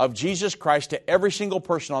of Jesus Christ to every single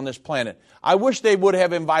person on this planet. I wish they would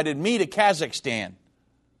have invited me to Kazakhstan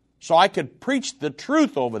so I could preach the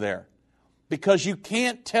truth over there. Because you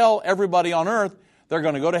can't tell everybody on earth they're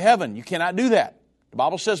going to go to heaven. You cannot do that. The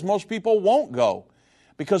Bible says most people won't go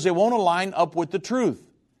because they won't align up with the truth.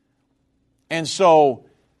 And so,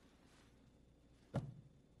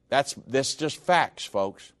 that's just facts,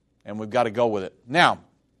 folks. And we've got to go with it. Now,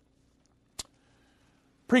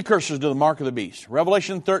 precursors to the mark of the beast.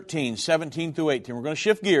 Revelation 13, 17 through 18. We're going to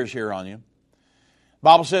shift gears here on you. The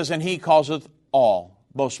Bible says, and he causeth all,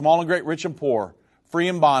 both small and great, rich and poor, free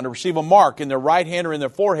and bond, to receive a mark in their right hand or in their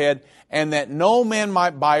forehead, and that no man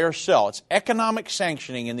might buy or sell. It's economic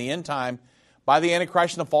sanctioning in the end time by the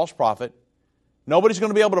Antichrist and the false prophet. Nobody's going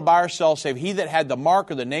to be able to buy or sell save he that had the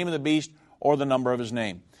mark or the name of the beast or the number of his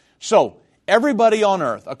name. So, everybody on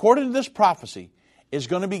earth, according to this prophecy, is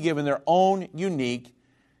going to be given their own unique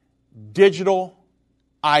digital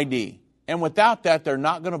ID. And without that, they're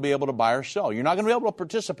not going to be able to buy or sell. You're not going to be able to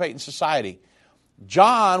participate in society.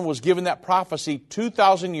 John was given that prophecy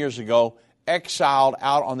 2,000 years ago, exiled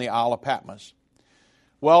out on the Isle of Patmos.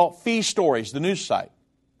 Well, Fee Stories, the news site,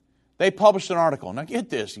 they published an article. Now get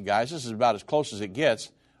this, you guys, this is about as close as it gets.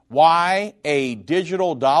 Why a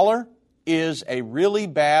digital dollar is a really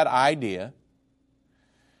bad idea.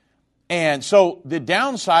 And so the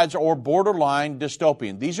downsides are borderline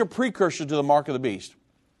dystopian. These are precursors to the mark of the beast.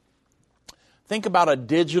 Think about a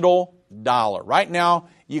digital dollar. Right now,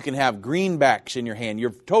 you can have greenbacks in your hand. You're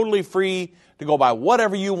totally free to go buy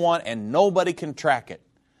whatever you want and nobody can track it.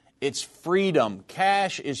 It's freedom.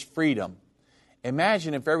 Cash is freedom.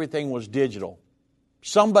 Imagine if everything was digital.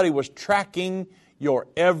 Somebody was tracking your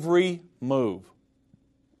every move.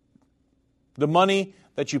 The money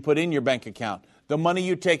that you put in your bank account, the money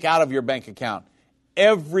you take out of your bank account,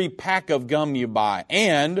 every pack of gum you buy,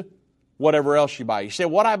 and whatever else you buy. You say,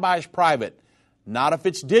 what I buy is private. Not if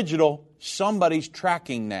it's digital. Somebody's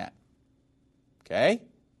tracking that. Okay?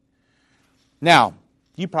 Now,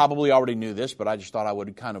 you probably already knew this, but I just thought I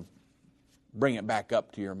would kind of bring it back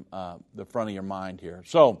up to your the front of your mind here.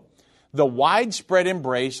 So, The widespread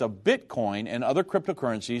embrace of Bitcoin and other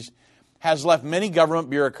cryptocurrencies has left many government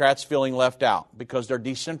bureaucrats feeling left out because they're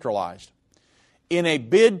decentralized. In a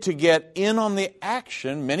bid to get in on the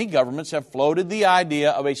action, many governments have floated the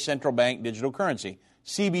idea of a central bank digital currency,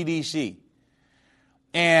 CBDC.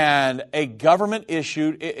 And a government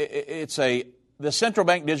issued, the central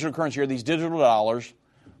bank digital currency are these digital dollars.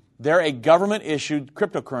 They're a government issued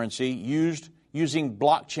cryptocurrency used using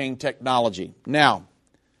blockchain technology. Now,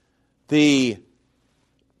 the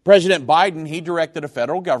President Biden, he directed a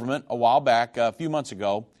federal government a while back, a few months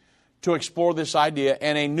ago, to explore this idea,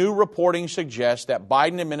 and a new reporting suggests that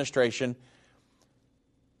Biden administration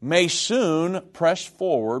may soon press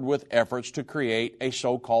forward with efforts to create a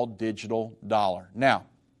so-called digital dollar. Now,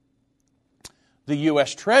 the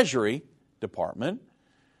U.S. Treasury Department,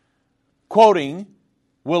 quoting,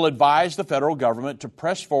 will advise the federal government to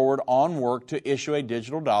press forward on work to issue a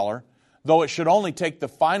digital dollar, though it should only take the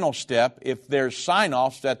final step if there's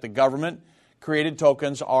sign-offs that the government-created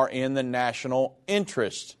tokens are in the national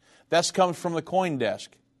interest. That comes from the CoinDesk.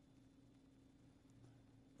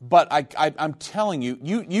 But I'm telling you,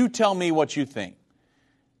 you tell me what you think.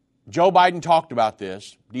 Joe Biden talked about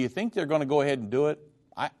this. Do you think they're going to go ahead and do it?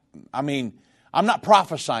 I mean, I'm not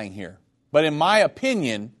prophesying here. But in my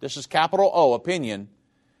opinion, this is capital O, opinion,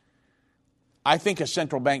 I think a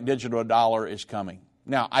central bank digital dollar is coming.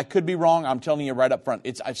 Now, I could be wrong. I'm telling you right up front.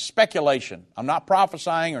 It's a speculation. I'm not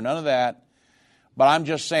prophesying or none of that. But I'm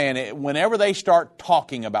just saying, whenever they start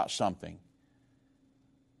talking about something,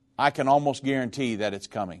 I can almost guarantee that it's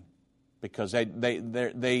coming, because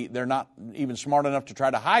they're not even smart enough to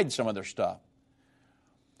try to hide some of their stuff.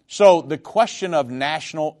 So the question of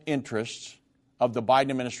national interests of the Biden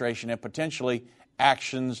administration and potentially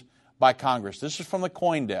actions by Congress. This is from the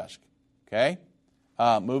CoinDesk. Okay,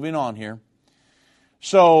 moving on here.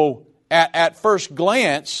 So at first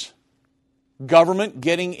glance, government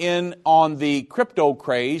getting in on the crypto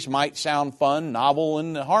craze might sound fun, novel,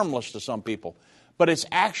 and harmless to some people. But it's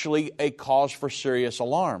actually a cause for serious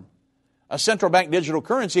alarm. A central bank digital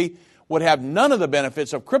currency would have none of the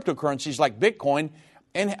benefits of cryptocurrencies like Bitcoin,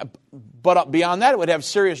 but beyond that, it would have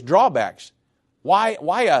serious drawbacks.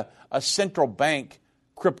 Why a central bank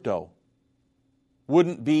crypto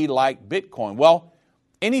wouldn't be like Bitcoin? Well,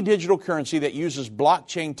 any digital currency that uses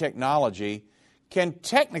blockchain technology can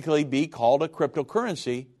technically be called a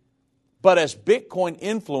cryptocurrency, but as Bitcoin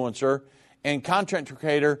influencer and content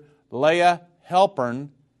creator Leah Halpern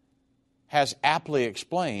has aptly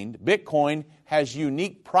explained, Bitcoin has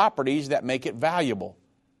unique properties that make it valuable.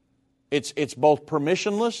 It's both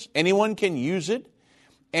permissionless, anyone can use it,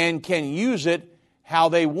 and can use it how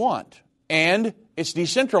they want. And it's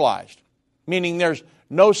decentralized, meaning there's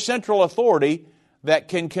no central authority that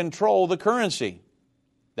can control the currency.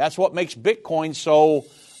 That's what makes Bitcoin so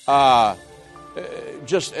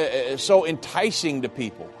so enticing to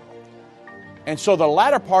people. And so the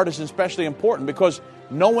latter part is especially important because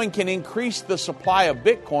no one can increase the supply of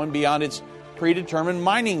Bitcoin beyond its predetermined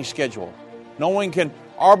mining schedule. No one can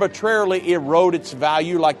arbitrarily erode its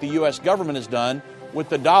value like the U.S. government has done with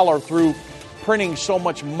the dollar through printing so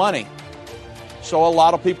much money. So a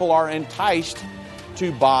lot of people are enticed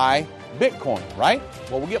to buy Bitcoin, right?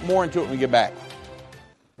 Well, we'll get more into it when we get back.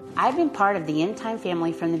 I've been part of the End Time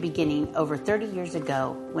family from the beginning over 30 years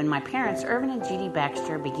ago when my parents, Irvin and Judy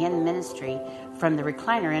Baxter, began the ministry from the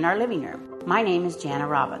recliner in our living room. My name is Jana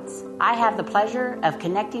Robbins. I have the pleasure of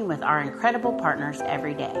connecting with our incredible partners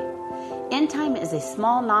every day. End Time is a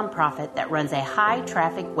small nonprofit that runs a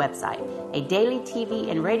high-traffic website, a daily TV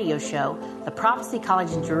and radio show, the Prophecy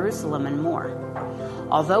College in Jerusalem, and more.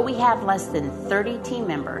 Although we have less than 30 team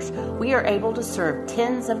members, we are able to serve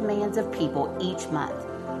tens of millions of people each month.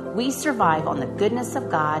 We survive on the goodness of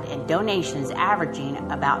God and donations averaging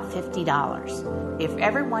about $50. If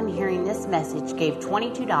everyone hearing this message gave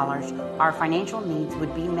 $22, our financial needs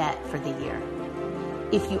would be met for the year.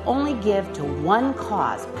 If you only give to one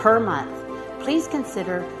cause per month, please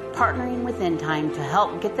consider partnering with End Time to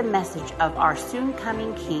help get the message of our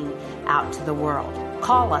soon-coming King out to the world.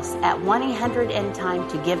 Call us at 1-800-END-TIME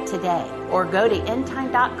to give today, or go to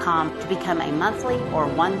endtime.com to become a monthly or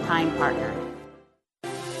one-time partner.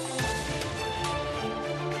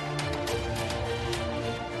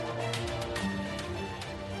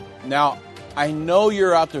 Now, I know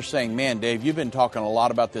you're out there saying, man, Dave, you've been talking a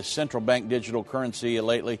lot about this central bank digital currency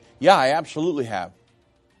lately. Yeah, I absolutely have.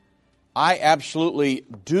 I absolutely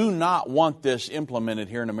do not want this implemented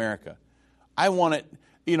here in America. I want it,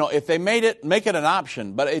 if they make it an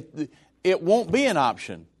option, but it won't be an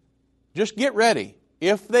option. Just get ready.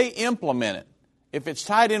 If they implement it, if it's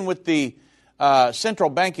tied in with the central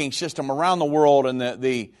banking system around the world and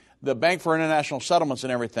the the Bank for International Settlements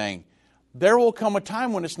and everything, there will come a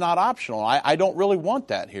time when it's not optional. I don't really want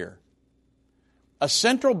that here. A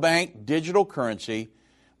central bank digital currency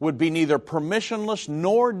would be neither permissionless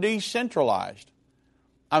nor decentralized.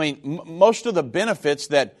 I mean, most of the benefits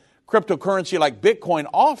that cryptocurrency like Bitcoin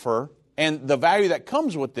offer and the value that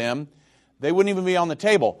comes with them, they wouldn't even be on the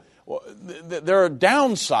table. There are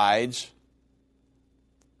downsides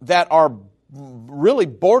that are really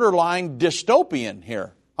borderline dystopian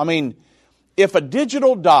here. I mean, if a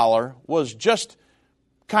digital dollar was just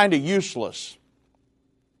kind of useless,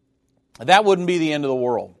 that wouldn't be the end of the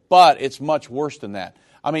world. But it's much worse than that.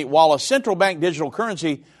 I mean, while a central bank digital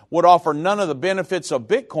currency would offer none of the benefits of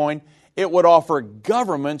Bitcoin, it would offer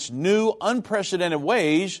governments new, unprecedented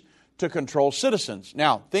ways to control citizens.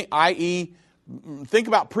 Now, think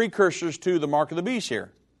about precursors to the mark of the beast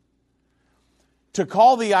here. To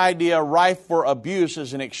call the idea rife for abuse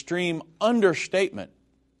is an extreme understatement.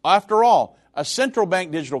 After all, a central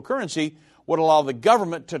bank digital currency would allow the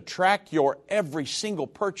government to track your every single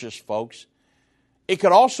purchase, folks. It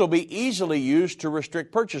could also be easily used to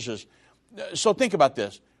restrict purchases. So think about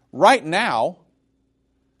this. Right now,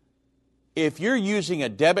 if you're using a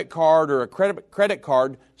debit card or a credit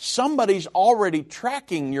card, somebody's already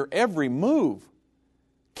tracking your every move.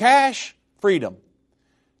 Cash, freedom.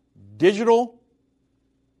 Digital,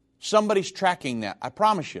 somebody's tracking that. I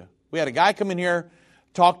promise you. We had a guy come in here,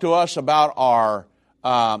 talk to us about our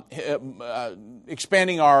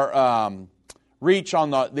expanding our reach on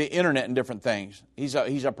the internet and different things. He's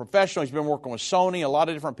a professional. He's been working with Sony, a lot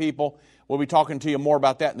of different people. We'll be talking to you more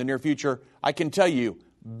about that in the near future. I can tell you,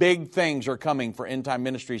 big things are coming for End Time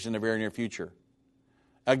Ministries in the very near future.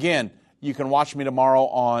 Again, you can watch me tomorrow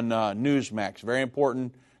on Newsmax. Very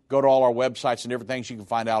important. Go to all our websites and different things. You can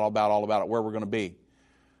find out all about it, where we're going to be.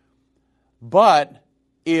 But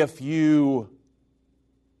the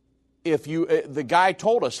guy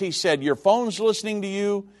told us, he said, your phone's listening to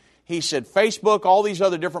you. He said, Facebook, all these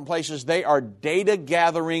other different places, they are data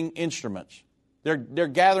gathering instruments. They're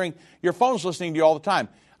gathering, your phone's listening to you all the time.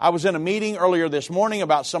 I was in a meeting earlier this morning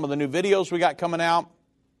about some of the new videos we got coming out.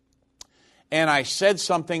 And I said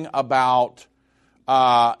something about,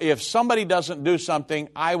 if somebody doesn't do something,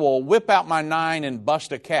 I will whip out my 9 and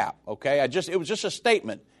bust a cap. Okay? It was just a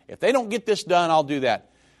statement. If they don't get this done, I'll do that.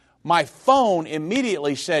 My phone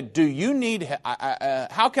immediately said, do you need,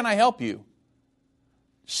 how can I help you?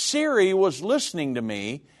 Siri was listening to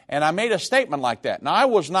me, and I made a statement like that. Now, I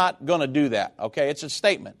was not going to do that, okay? It's a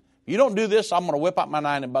statement. If you don't do this, I'm going to whip out my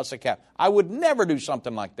 9 and bust a cap. I would never do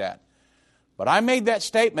something like that. But I made that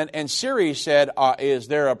statement, and Siri said, is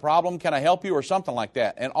there a problem? Can I help you? Or something like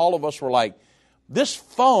that. And all of us were like, this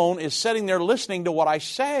phone is sitting there listening to what I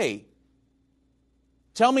say.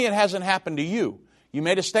 Tell me it hasn't happened to you. You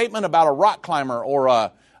made a statement about a rock climber or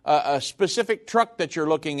a specific truck that you're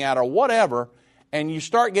looking at or whatever, and you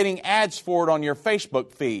start getting ads for it on your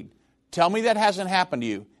Facebook feed. Tell me that hasn't happened to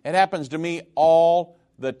you. It happens to me all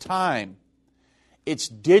the time. It's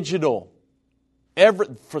digital.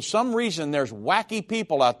 For some reason, there's wacky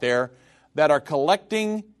people out there that are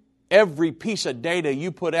collecting every piece of data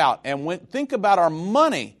you put out. And think about our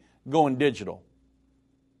money going digital.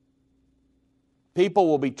 People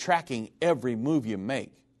will be tracking every move you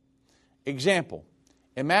make. Example,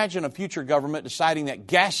 imagine a future government deciding that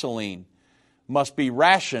gasoline must be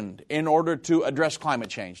rationed in order to address climate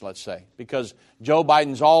change, let's say, because Joe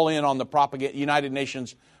Biden's all in on the United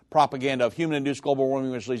Nations propaganda of human-induced global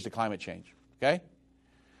warming, which leads to climate change. Okay?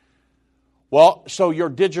 Well, so your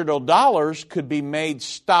digital dollars could be made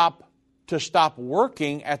stop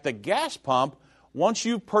working at the gas pump once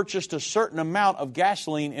you've purchased a certain amount of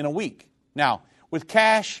gasoline in a week. Now, with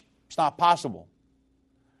cash, it's not possible.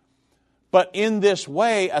 But in this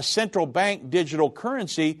way, a central bank digital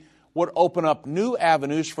currency would open up new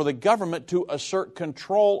avenues for the government to assert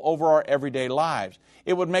control over our everyday lives.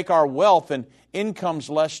 It would make our wealth and incomes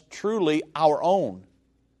less truly our own.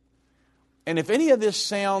 And if any of this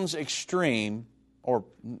sounds extreme or,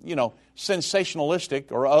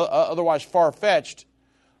 sensationalistic or otherwise far-fetched,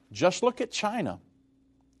 just look at China.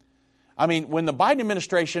 I mean, when the Biden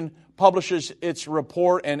administration publishes its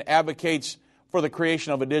report and advocates for the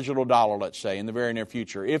creation of a digital dollar, let's say, in the very near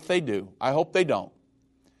future, if they do, I hope they don't,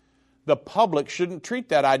 the public shouldn't treat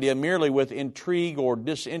that idea merely with intrigue or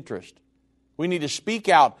disinterest. We need to speak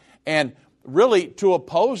out and really to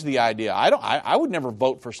oppose the idea. I would never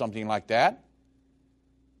vote for something like that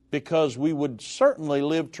because we would certainly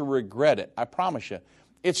live to regret it. I promise you.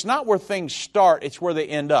 It's not where things start, it's where they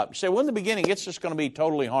end up. You say, well, in the beginning, it's just going to be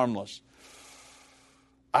totally harmless.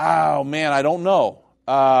 Oh, man, I don't know.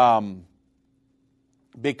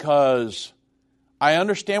 Because I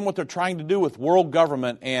understand what they're trying to do with world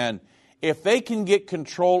government, and if they can get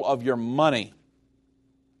control of your money,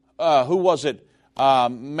 who was it?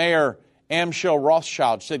 Mayor Amschel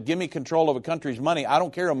Rothschild said, give me control of a country's money. I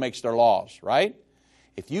don't care who makes their laws, right?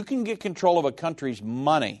 If you can get control of a country's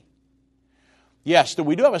money, yes,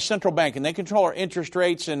 we do have a central bank, and they control our interest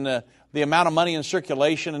rates and the amount of money in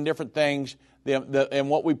circulation and different things, and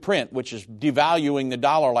what we print, which is devaluing the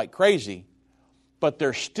dollar like crazy. But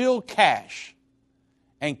there's still cash,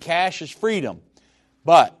 and cash is freedom.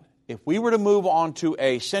 But if we were to move on to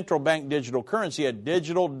a central bank digital currency, a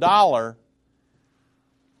digital dollar,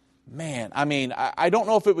 man, I don't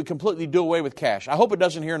know if it would completely do away with cash. I hope it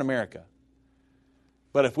doesn't here in America.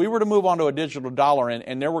 But if we were to move on to a digital dollar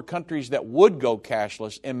and there were countries that would go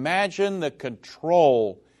cashless, imagine the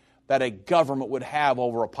control that a government would have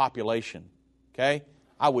over a population. Okay?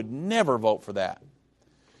 I would never vote for that.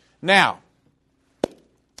 Now,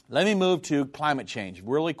 let me move to climate change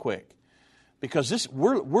really quick. Because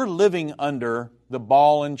we're living under the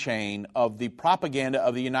ball and chain of the propaganda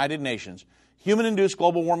of the United Nations. Human-induced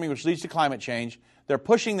global warming, which leads to climate change. They're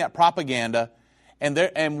pushing that propaganda,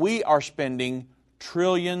 and we are spending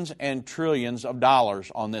trillions and trillions of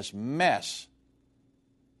dollars on this mess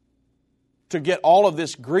to get all of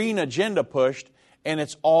this green agenda pushed, and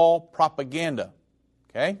it's all propaganda.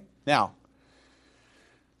 Okay? Now,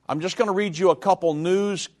 I'm just going to read you a couple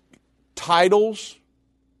news titles,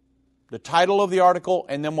 the title of the article,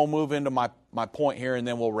 and then we'll move into my point here, and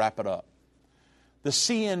then we'll wrap it up. The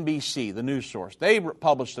CNBC, the news source, they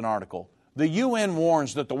published an article. The UN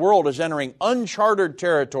warns that the world is entering uncharted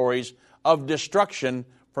territories of destruction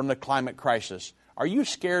from the climate crisis. Are you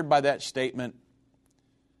scared by that statement?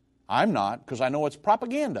 I'm not, because I know it's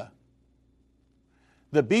propaganda.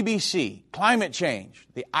 The BBC, climate change,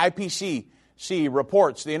 the IPCC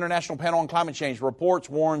reports, the International Panel on Climate Change reports,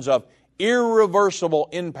 warns of irreversible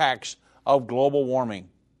impacts of global warming.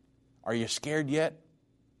 Are you scared yet?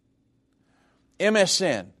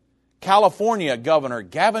 MSN, California Governor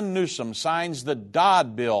Gavin Newsom signs the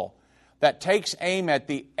Dodd bill that takes aim at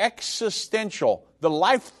the existential, the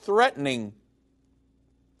life-threatening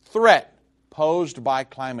threat posed by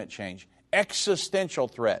climate change. Existential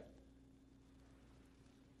threat.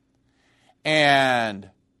 And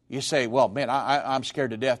you say, well, man, I'm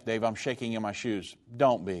scared to death, Dave. I'm shaking in my shoes.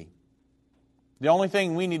 Don't be. The only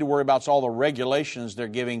thing we need to worry about is all the regulations they're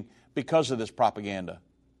giving because of this propaganda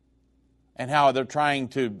and how they're trying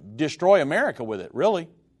to destroy America with it, really.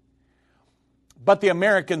 But the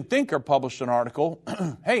American Thinker published an article.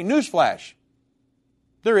 Hey, newsflash.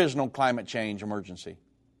 There is no climate change emergency.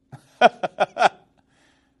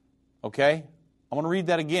 Okay? I'm going to read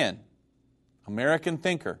that again. American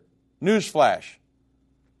Thinker. Newsflash.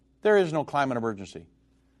 There is no climate emergency.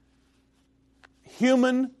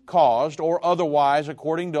 Human-caused or otherwise,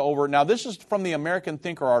 according to now this is from the American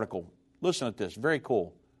Thinker article. Listen to this. Very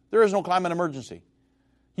cool. There is no climate emergency.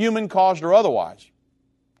 Human-caused or otherwise,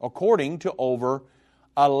 according to over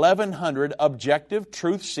 1,100 objective,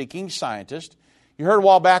 truth-seeking scientists. You heard a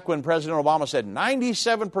while back when President Obama said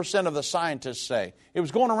 97% of the scientists say, it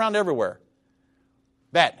was going around everywhere,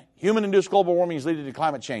 that human-induced global warming is leading to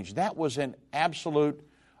climate change. That was an absolute,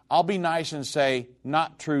 I'll be nice and say,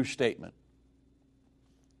 not true statement.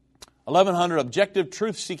 1,100 objective,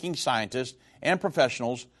 truth-seeking scientists and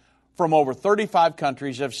professionals from over 35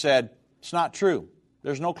 countries have said, it's not true.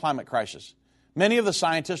 There's no climate crisis. Many of the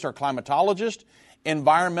scientists are climatologists,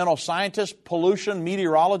 environmental scientists, pollution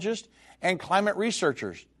meteorologists, and climate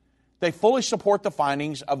researchers. They fully support the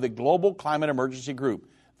findings of the Global Climate Emergency Group,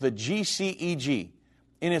 the GCEG,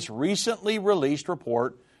 in its recently released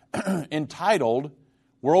report entitled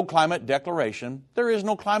World Climate Declaration, There is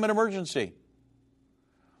no climate emergency.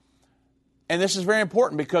 And this is very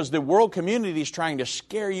important because the world community is trying to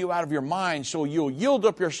scare you out of your mind so you'll yield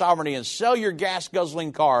up your sovereignty and sell your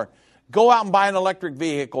gas-guzzling car, go out and buy an electric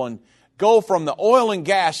vehicle, and go from the oil and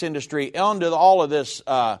gas industry onto all of this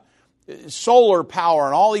solar power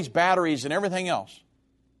and all these batteries and everything else.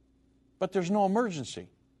 But there's no emergency.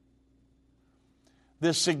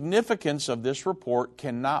 The significance of this report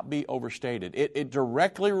cannot be overstated. It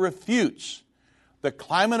directly refutes the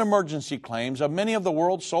climate emergency claims of many of the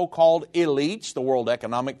world's so-called elites, the World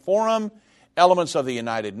Economic Forum, elements of the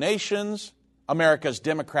United Nations, America's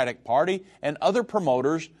Democratic Party, and other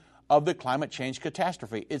promoters of the climate change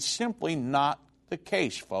catastrophe. It's simply not the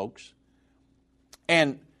case, folks.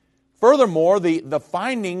 And furthermore, the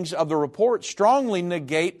findings of the report strongly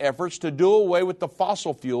negate efforts to do away with the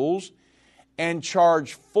fossil fuels and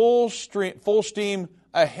charge full steam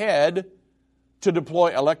ahead to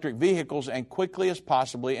deploy electric vehicles and quickly as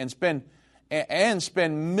possibly and spend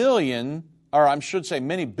 $1 million or I should say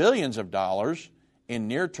many billions of dollars in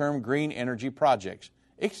near-term green energy projects.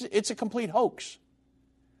 It's a complete hoax.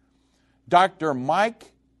 Dr.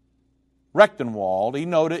 Mike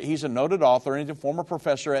Rechtenwald, he's a noted author and he's a former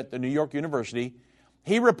professor at the New York University.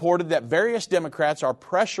 He reported that various Democrats are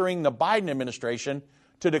pressuring the Biden administration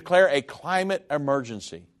to declare a climate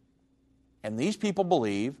emergency. And these people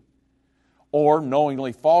believe, or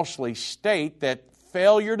knowingly falsely state, that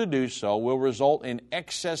failure to do so will result in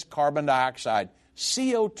excess carbon dioxide,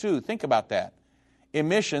 CO2, think about that,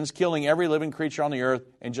 emissions killing every living creature on the earth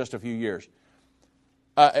in just a few years.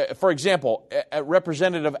 For example,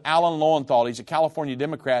 Representative Alan Lowenthal, he's a California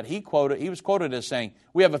Democrat, he was quoted as saying,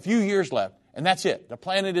 "We have a few years left, and that's it. The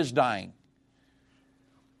planet is dying."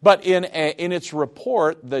 But in its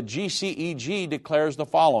report, the GCEG declares the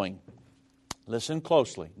following. Listen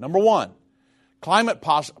closely. Number one, climate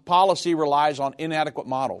policy relies on inadequate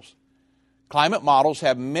models. Climate models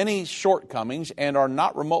have many shortcomings and are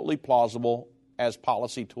not remotely plausible as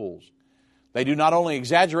policy tools. They do not only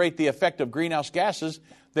exaggerate the effect of greenhouse gases,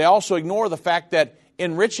 they also ignore the fact that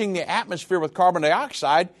enriching the atmosphere with carbon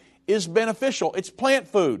dioxide is beneficial. It's plant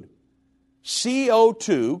food.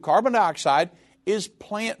 CO2, carbon dioxide, is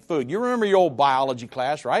plant food. You remember your old biology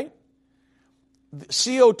class, right?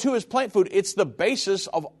 CO2 is plant food. It's the basis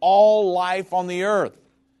of all life on the earth.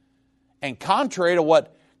 And contrary to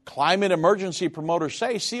what climate emergency promoters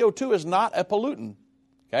say, CO2 is not a pollutant.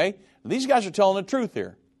 Okay? These guys are telling the truth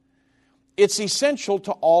here. It's essential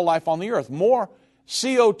to all life on the earth. More,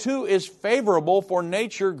 CO2 is favorable for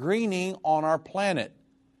nature greening on our planet.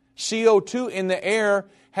 CO2 in the air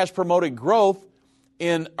has promoted growth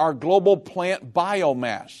in our global plant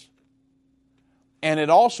biomass. And it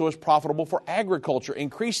also is profitable for agriculture,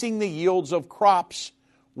 increasing the yields of crops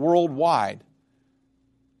worldwide.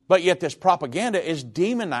 But yet this propaganda is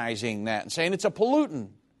demonizing that and saying it's a pollutant.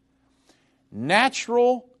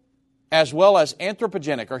 Natural as well as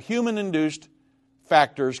anthropogenic or human-induced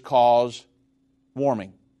factors cause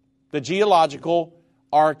warming. The Geological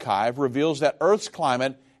Archive reveals that Earth's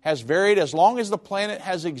climate has varied as long as the planet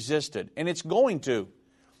has existed, and it's going to,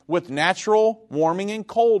 with natural warming and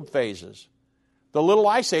cold phases. The Little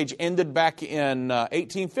Ice Age ended back in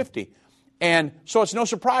 1850, and so it's no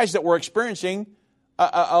surprise that we're experiencing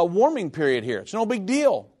a warming period here. It's no big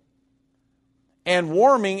deal. And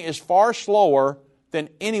warming is far slower than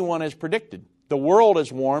anyone has predicted. The world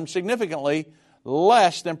has warmed significantly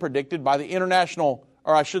less than predicted by the international,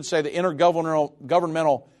 or I should say the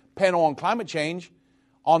Intergovernmental Panel on Climate Change,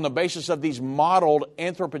 on the basis of these modeled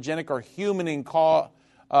anthropogenic or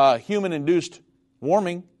human-induced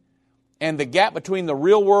warming. And the gap between the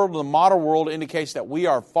real world and the model world indicates that we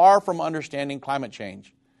are far from understanding climate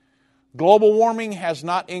change. Global warming has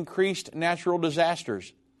not increased natural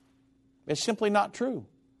disasters. It's simply not true.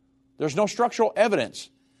 There's no structural evidence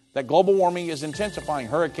that global warming is intensifying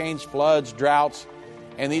hurricanes, floods, droughts,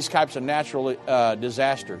 and these types of natural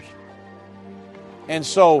disasters. And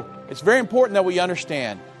so it's very important that we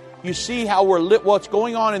understand. You see how what's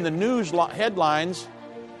going on in the news headlines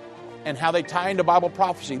and how they tie into Bible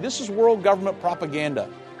prophecy. This is world government propaganda.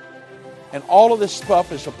 And all of this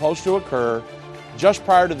stuff is supposed to occur just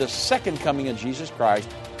prior to the second coming of Jesus Christ,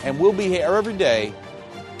 and we'll be here every day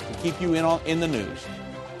to keep you in the news.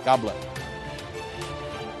 God bless.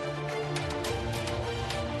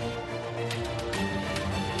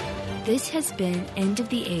 This has been End of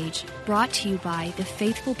the Age, brought to you by the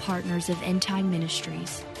faithful partners of End Time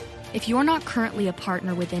Ministries. If you're not currently a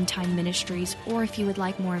partner with End Time Ministries, or if you would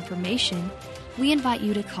like more information, we invite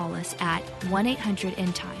you to call us at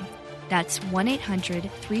 1-800-END-TIME. That's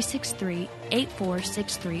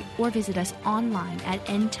 1-800-363-8463, or visit us online at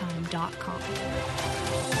endtime.com.